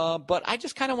 But I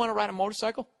just kind of want to ride a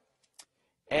motorcycle.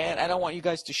 And I don't want you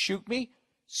guys to shoot me.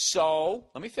 So,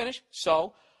 let me finish.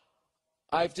 So,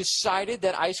 I've decided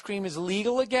that ice cream is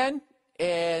legal again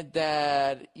and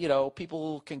that, you know,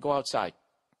 people can go outside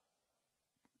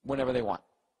whenever they want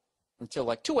until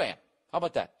like 2 a.m. How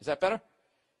about that? Is that better?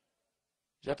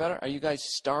 Is that better? Are you guys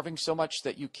starving so much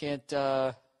that you can't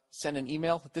send an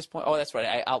email at this point? Oh, that's right.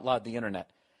 I outlawed the internet.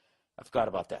 I forgot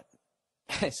about that.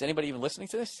 Is anybody even listening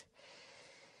to this?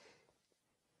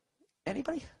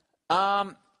 Anybody?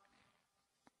 Yeah,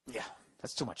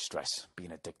 that's too much stress,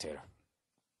 being a dictator.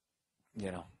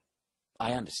 You know,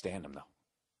 I understand them, though.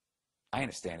 I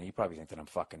understand it. You probably think that I'm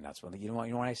fucking nuts. Well, you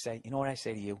know what I say? You know what I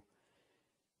say to you?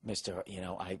 Mister, you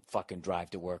know, I fucking drive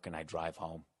to work and I drive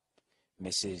home.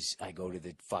 Mrs., I go to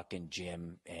the fucking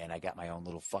gym and I got my own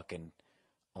little fucking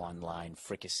online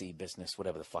fricassee business,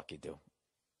 whatever the fuck you do.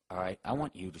 All right? I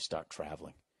want you to start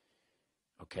traveling.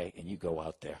 Okay? And you go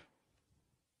out there.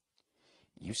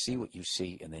 You see what you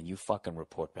see, and then you fucking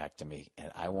report back to me.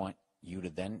 And I want you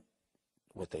to then,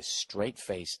 with a straight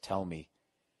face, tell me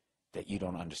that you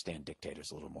don't understand dictators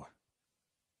a little more.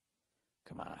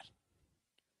 Come on.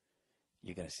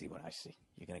 You're going to see what I see.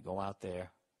 You're going to go out there,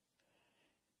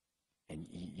 and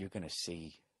you're going to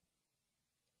see.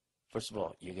 First of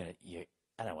all, I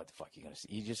don't know what the fuck you're going to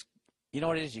see. You know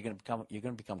what it is? You're going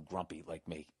to become grumpy like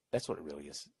me. That's what it really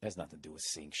is. It has nothing to do with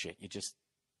seeing shit. You're just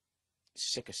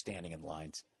sick of standing in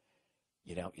lines.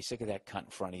 You know, you're sick of that cunt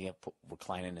in front of you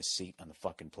reclining in a seat on the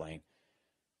fucking plane.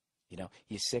 You know,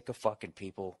 you're sick of fucking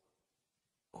people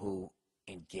who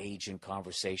engage in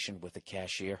conversation with the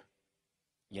cashier.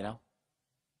 You know?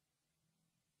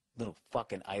 Little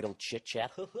fucking idle chit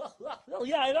chat. Well,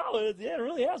 yeah, I know. It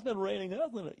really has been raining,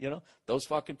 hasn't it? You know, those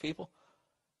fucking people.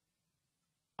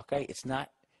 Okay, it's not.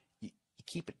 You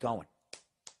keep it going.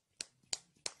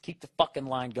 Keep the fucking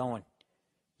line going.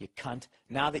 You cunt.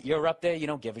 Now that you're up there, you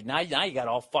don't give it. Now you got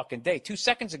all fucking day. 2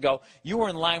 seconds ago, you were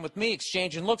in line with me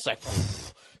exchanging looks like,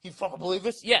 you fucking believe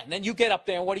this? Yeah, and then you get up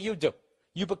there and what do?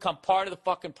 You become part of the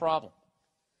fucking problem.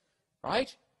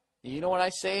 Right? You know what I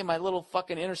say in my little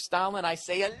fucking inner Stalin? I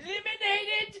say,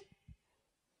 eliminated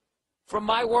from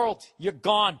my world. You're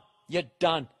gone. You're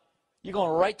done. You're going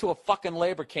right to a fucking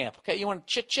labor camp. Okay, you want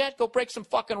to chit-chat? Go break some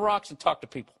fucking rocks and talk to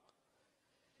people.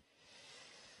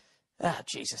 Ah,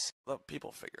 Jesus. Let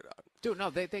people figure it out. Dude,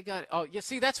 no, they got, oh, yeah,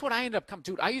 see, that's what I ended up coming,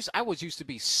 dude, I used to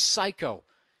be psycho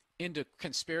into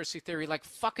conspiracy theory like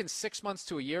fucking 6 months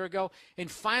to a year ago,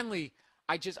 and finally,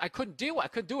 I couldn't do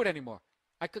it anymore.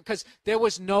 Because there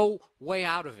was no way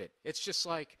out of it. It's just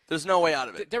like, there's no way out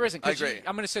of it. There isn't. I agree.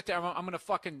 I'm going to sit there. I'm going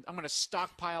to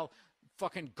stockpile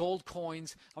fucking gold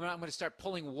coins. I'm going to start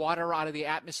pulling water out of the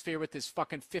atmosphere with this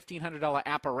fucking $1,500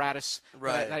 apparatus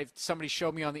that somebody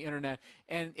showed me on the internet.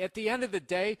 And at the end of the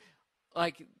day,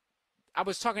 like, I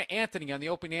was talking to Anthony on the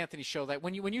Opie and Anthony show, that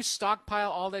when you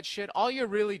stockpile all that shit, all you're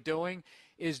really doing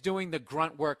is doing the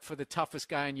grunt work for the toughest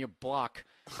guy in your block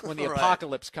when the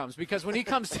apocalypse comes. Because when he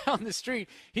comes down the street,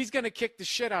 he's going to kick the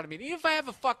shit out of me. And even if I have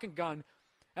a fucking gun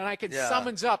and I can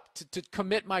summons up to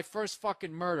commit my first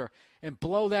fucking murder and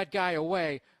blow that guy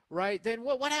away, right? Then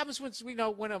what happens when a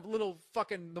little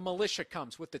fucking the militia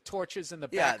comes with the torches and the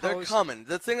backhoes? Yeah, they're coming.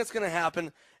 The thing that's going to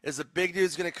happen is a big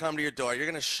dude's going to come to your door. You're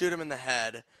going to shoot him in the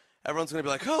head. Everyone's going to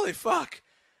be like, holy fuck.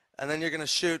 And then you're going to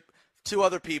shoot 2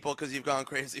 other people because you've gone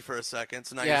crazy for a second.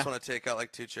 So now you just want to take out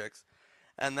like 2 chicks.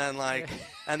 And then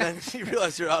and then you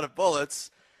realize you're out of bullets.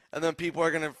 And then people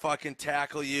are going to fucking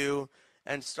tackle you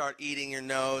and start eating your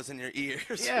nose and your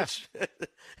ears. Yeah.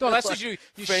 No, that's like what you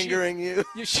fingering shoot.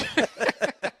 you.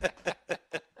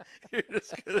 You're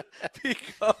just going to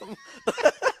become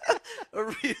a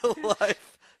real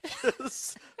life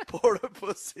just porta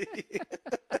pussy.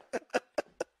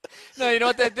 No, you know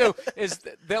what they do is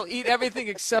they'll eat everything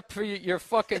except for your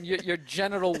fucking your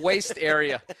genital waist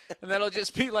area, and that'll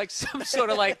just be like some sort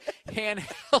of like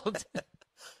handheld.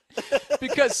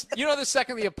 Because the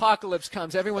second the apocalypse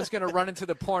comes, everyone's going to run into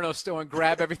the porno store and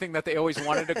grab everything that they always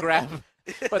wanted to grab,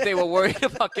 but they were worried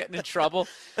about getting in trouble.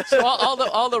 So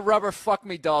all the rubber fuck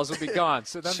me dolls will be gone.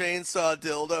 So then, chainsaw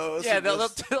dildos. Yeah,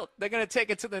 they're going to take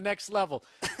it to the next level.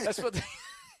 That's what.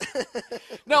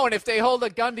 No, and if they hold a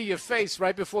gun to your face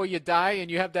right before you die and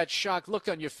you have that shocked look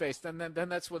on your face, then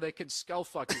that's where they can skull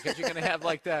fuck you, because you're gonna have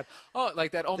like that. Oh my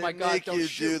God! Make don't you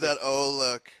shoot do that. Oh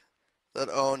look, that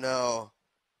oh no.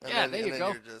 And yeah, then, there you go.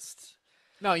 You're just...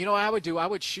 No, you know what I would do? I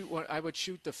would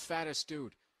shoot the fattest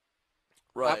dude.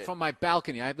 Right. Up from my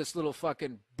balcony. I have this little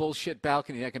fucking bullshit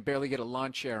balcony I can barely get a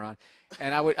lawn chair on,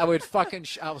 and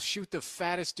I'll shoot the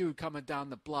fattest dude coming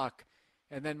down the block.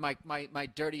 And then my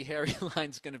dirty hairy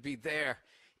line's going to be there.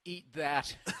 Eat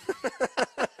that.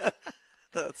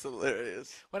 That's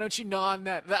hilarious. Why don't you gnaw on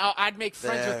that? I'd make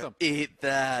friends with them. Eat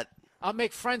that. I'll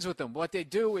make friends with them. What they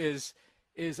do is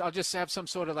is I'll just have some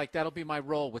sort of like, that'll be my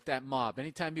role with that mob.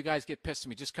 Anytime you guys get pissed at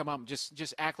me, just come up and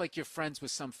just act like you're friends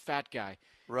with some fat guy.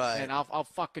 Right. And I'll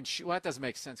fucking shoot. Well, that doesn't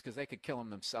make sense because they could kill him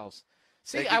themselves.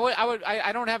 See,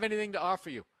 I don't have anything to offer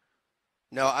you.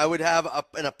 No, I would have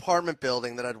an apartment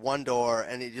building that had one door,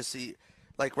 and you just see,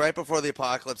 like right before the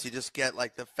apocalypse, you just get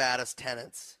like the fattest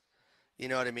tenants. You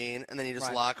know what I mean? And then you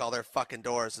just lock all their fucking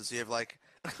doors, and so you have like.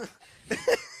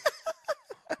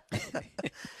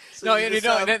 So no, you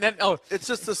know, have, it's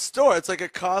just a store. It's like a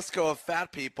Costco of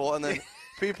fat people, and then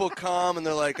people come and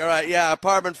they're like, "All right, yeah,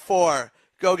 apartment 4,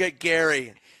 go get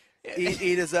Gary, eat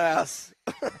his ass."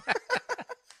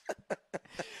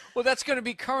 Well, that's going to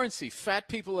be currency. Fat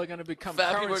people are going to become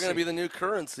currency. Fat people are going to be the new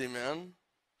currency, man.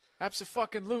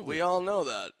 Abso-fucking-lutely. We all know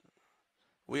that.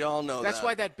 We all know that. That's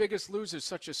why that Biggest Loser is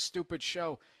such a stupid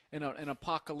show in an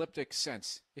apocalyptic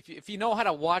sense. If you know how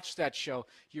to watch that show,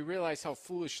 you realize how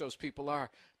foolish those people are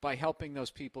by helping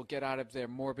those people get out of their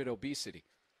morbid obesity.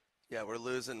 Yeah, we're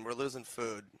losing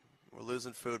food. We're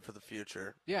losing food for the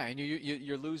future. Yeah, and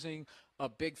you're losing a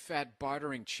big fat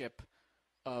bartering chip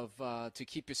of to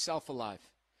keep yourself alive.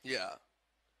 Yeah.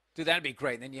 Dude, that'd be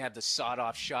great. And then you have the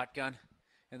sawed-off shotgun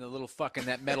and the little fucking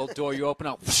that metal door you open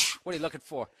up. What are you looking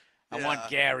for? I want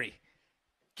Gary.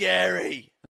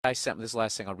 Gary. I sent me this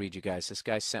last thing I'll read you guys. This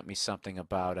guy sent me something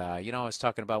about, I was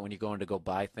talking about when you're going to go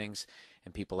buy things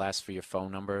and people ask for your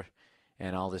phone number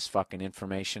and all this fucking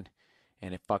information,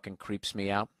 and it fucking creeps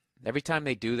me out. Every time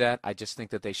they do that, I just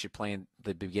think that they should play in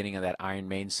the beginning of that Iron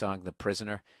Maiden song, The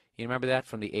Prisoner. You remember that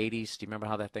from the 80s? Do you remember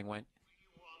how that thing went?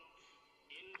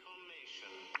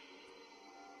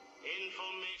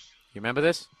 You remember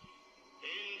this?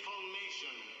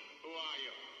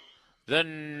 The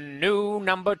new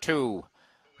number 2.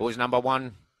 Who's number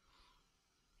 1?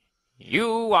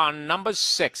 You are number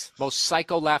 6. Most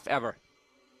psycho laugh ever.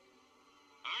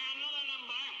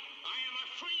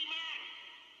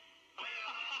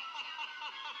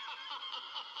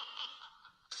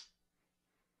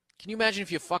 Can you imagine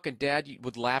if your fucking dad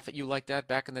would laugh at you like that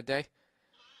back in the day?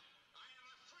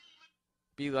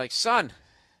 Be like, son,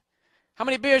 how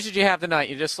many beers did you have tonight?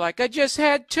 You're just like, I just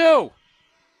had 2.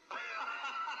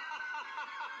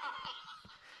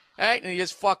 Right? And you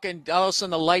just fucking, all of a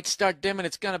sudden the lights start dimming,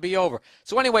 it's going to be over.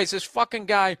 So anyways, this fucking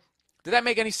guy, did that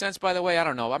make any sense, by the way? I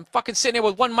don't know. I'm fucking sitting here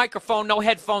with one microphone, no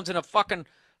headphones, in a fucking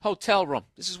hotel room.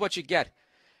 This is what you get.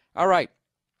 All right.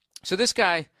 So this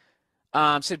guy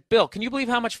said, Bill, can you believe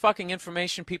how much fucking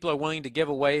information people are willing to give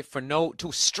away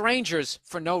to strangers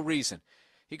for no reason?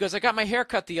 He goes, I got my hair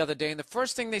cut the other day, and the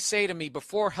first thing they say to me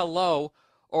before hello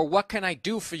or what can I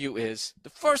do for you is, the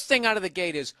first thing out of the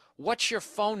gate is, what's your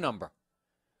phone number?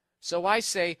 So I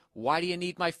say, why do you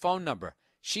need my phone number?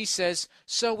 She says,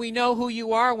 so we know who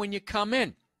you are when you come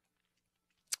in.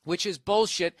 Which is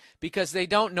bullshit because they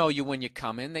don't know you when you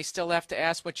come in. They still have to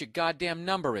ask what your goddamn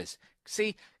number is.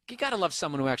 See, you got to love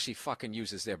someone who actually fucking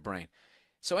uses their brain.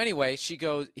 So anyway,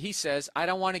 he says, I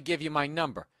don't want to give you my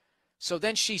number. So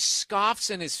then she scoffs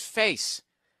in his face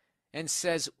and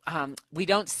says, we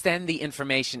don't send the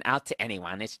information out to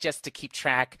anyone. It's just to keep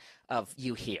track of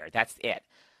you here. That's it.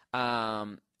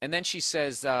 And then she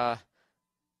says, then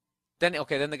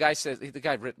the guy says, the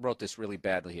guy wrote this really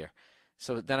badly here.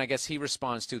 So then I guess he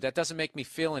responds to, that doesn't make me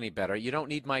feel any better. You don't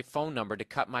need my phone number to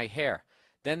cut my hair.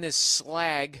 Then this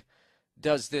slag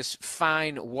does this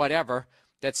fine whatever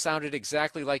that sounded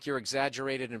exactly like your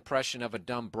exaggerated impression of a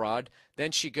dumb broad.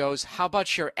 Then she goes, how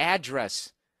about your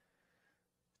address?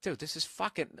 Dude, this is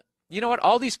fucking, you know what?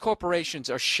 All these corporations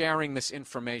are sharing this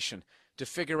information to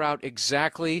figure out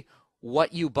exactly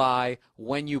what you buy,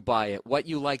 when you buy it, what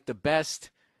you like the best,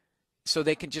 so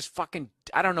they can just fucking,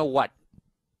 I don't know what.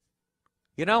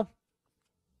 You know?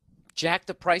 Jack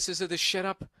the prices of this shit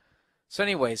up. So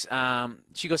anyways,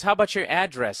 she goes, how about your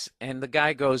address? And the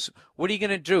guy goes, what are you going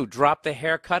to do? Drop the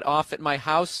haircut off at my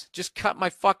house? Just cut my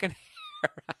fucking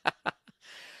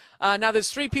hair. Now there's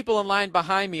 3 people in line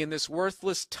behind me in this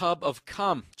worthless tub of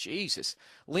cum. Jesus.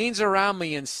 Leans around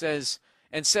me and says,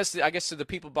 I guess to the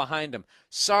people behind him,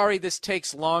 sorry this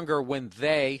takes longer when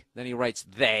they, then he writes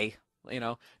they,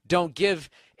 don't give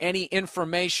any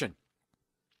information.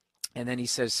 And then he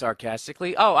says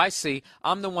sarcastically, oh, I see.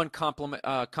 I'm the one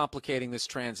complicating this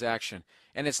transaction.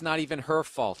 And it's not even her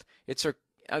fault. It's her,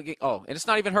 and it's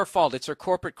not even her fault. It's her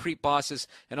corporate creep bosses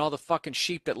and all the fucking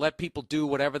sheep that let people do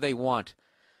whatever they want.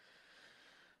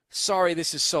 Sorry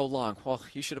this is so long. Well,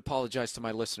 you should apologize to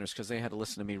my listeners because they had to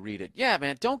listen to me read it. Yeah,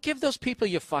 man, don't give those people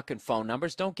your fucking phone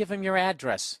numbers. Don't give them your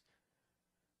address.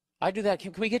 I do that.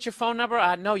 Can we get your phone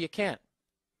number? No, you can't.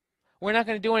 We're not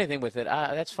going to do anything with it.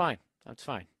 That's fine. That's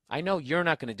fine. I know you're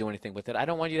not going to do anything with it. I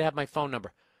don't want you to have my phone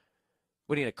number.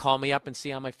 What, are you going to call me up and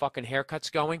see how my fucking haircut's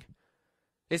going?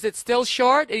 Is it still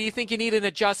short, or do you think you need an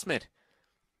adjustment?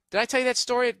 Did I tell you that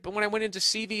story when I went into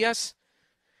CVS?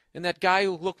 And that guy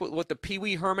who looked with the Pee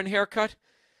Wee Herman haircut?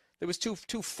 There was two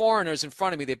foreigners in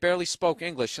front of me. They barely spoke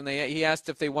English, and he asked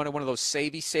if they wanted one of those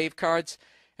Save cards,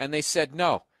 and they said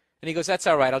no. And he goes, that's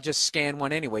all right, I'll just scan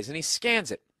one anyways. And he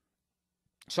scans it.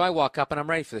 So I walk up, and I'm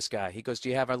ready for this guy. He goes, do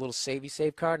you have our little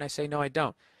Save card? And I say, no, I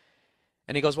don't.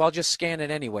 And he goes, well, I'll just scan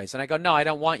it anyways. And I go, no, I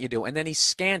don't want you to. And then he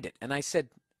scanned it. And I said,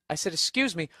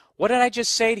 excuse me, what did I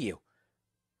just say to you?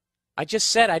 I just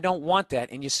said I don't want that,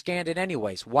 and you scanned it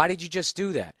anyways. Why did you just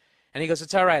do that? And he goes,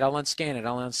 it's all right, I'll unscan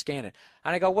it.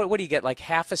 And I go, what do you get, like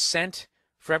half a cent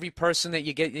for every person that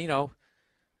you get, you know,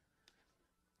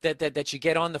 that you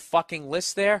get on the fucking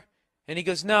list there? And he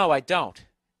goes, no, I don't.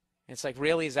 And it's like,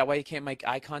 really? Is that why you can't make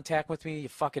eye contact with me, you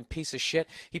fucking piece of shit?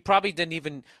 He probably didn't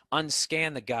even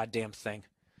unscan the goddamn thing.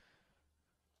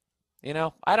 You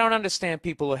know, I don't understand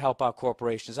people who help out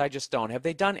corporations. I just don't. Have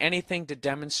they done anything to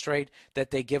demonstrate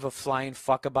that they give a flying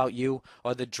fuck about you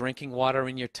or the drinking water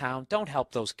in your town? Don't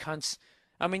help those cunts.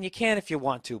 I mean, you can if you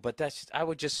want to, but I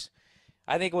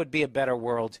think it would be a better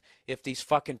world if these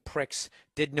fucking pricks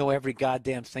did know every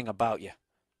goddamn thing about you.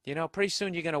 You know, pretty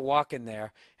soon you're going to walk in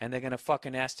there and they're going to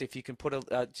fucking ask if you can put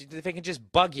if they can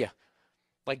just bug you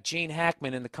like Gene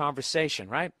Hackman in The Conversation,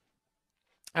 right?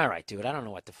 All right, dude, I don't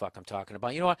know what the fuck I'm talking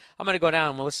about. You know what? I'm going to go down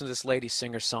and we'll listen to this lady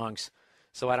sing her songs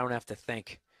so I don't have to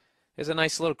think. There's a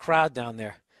nice little crowd down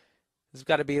there. There's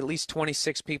got to be at least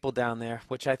 26 people down there,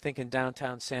 which I think in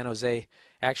downtown San Jose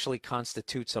actually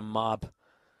constitutes a mob.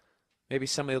 Maybe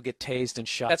somebody will get tased and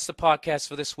shot. That's the podcast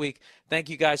for this week. Thank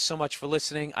you guys so much for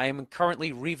listening. I am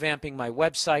currently revamping my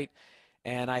website,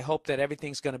 and I hope that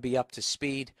everything's going to be up to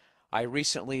speed. I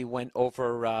recently went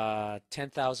over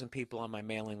 10,000 people on my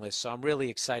mailing list, so I'm really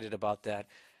excited about that.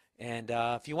 And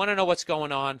if you want to know what's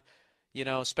going on, you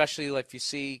know, especially if you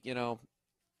see, you know,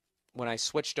 when I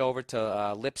switched over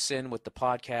to Lip-Syn with the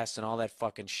podcast and all that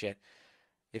fucking shit,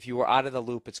 if you were out of the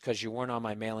loop, it's because you weren't on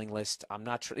my mailing list. I'm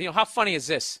not, you know, how funny is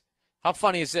this? How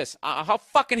funny is this? How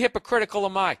fucking hypocritical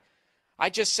am I? I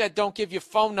just said don't give your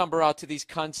phone number out to these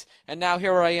cunts, and now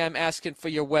here I am asking for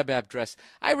your web address.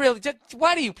 I really did.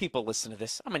 Why do you people listen to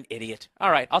this? I'm an idiot. All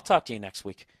right, I'll talk to you next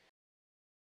week.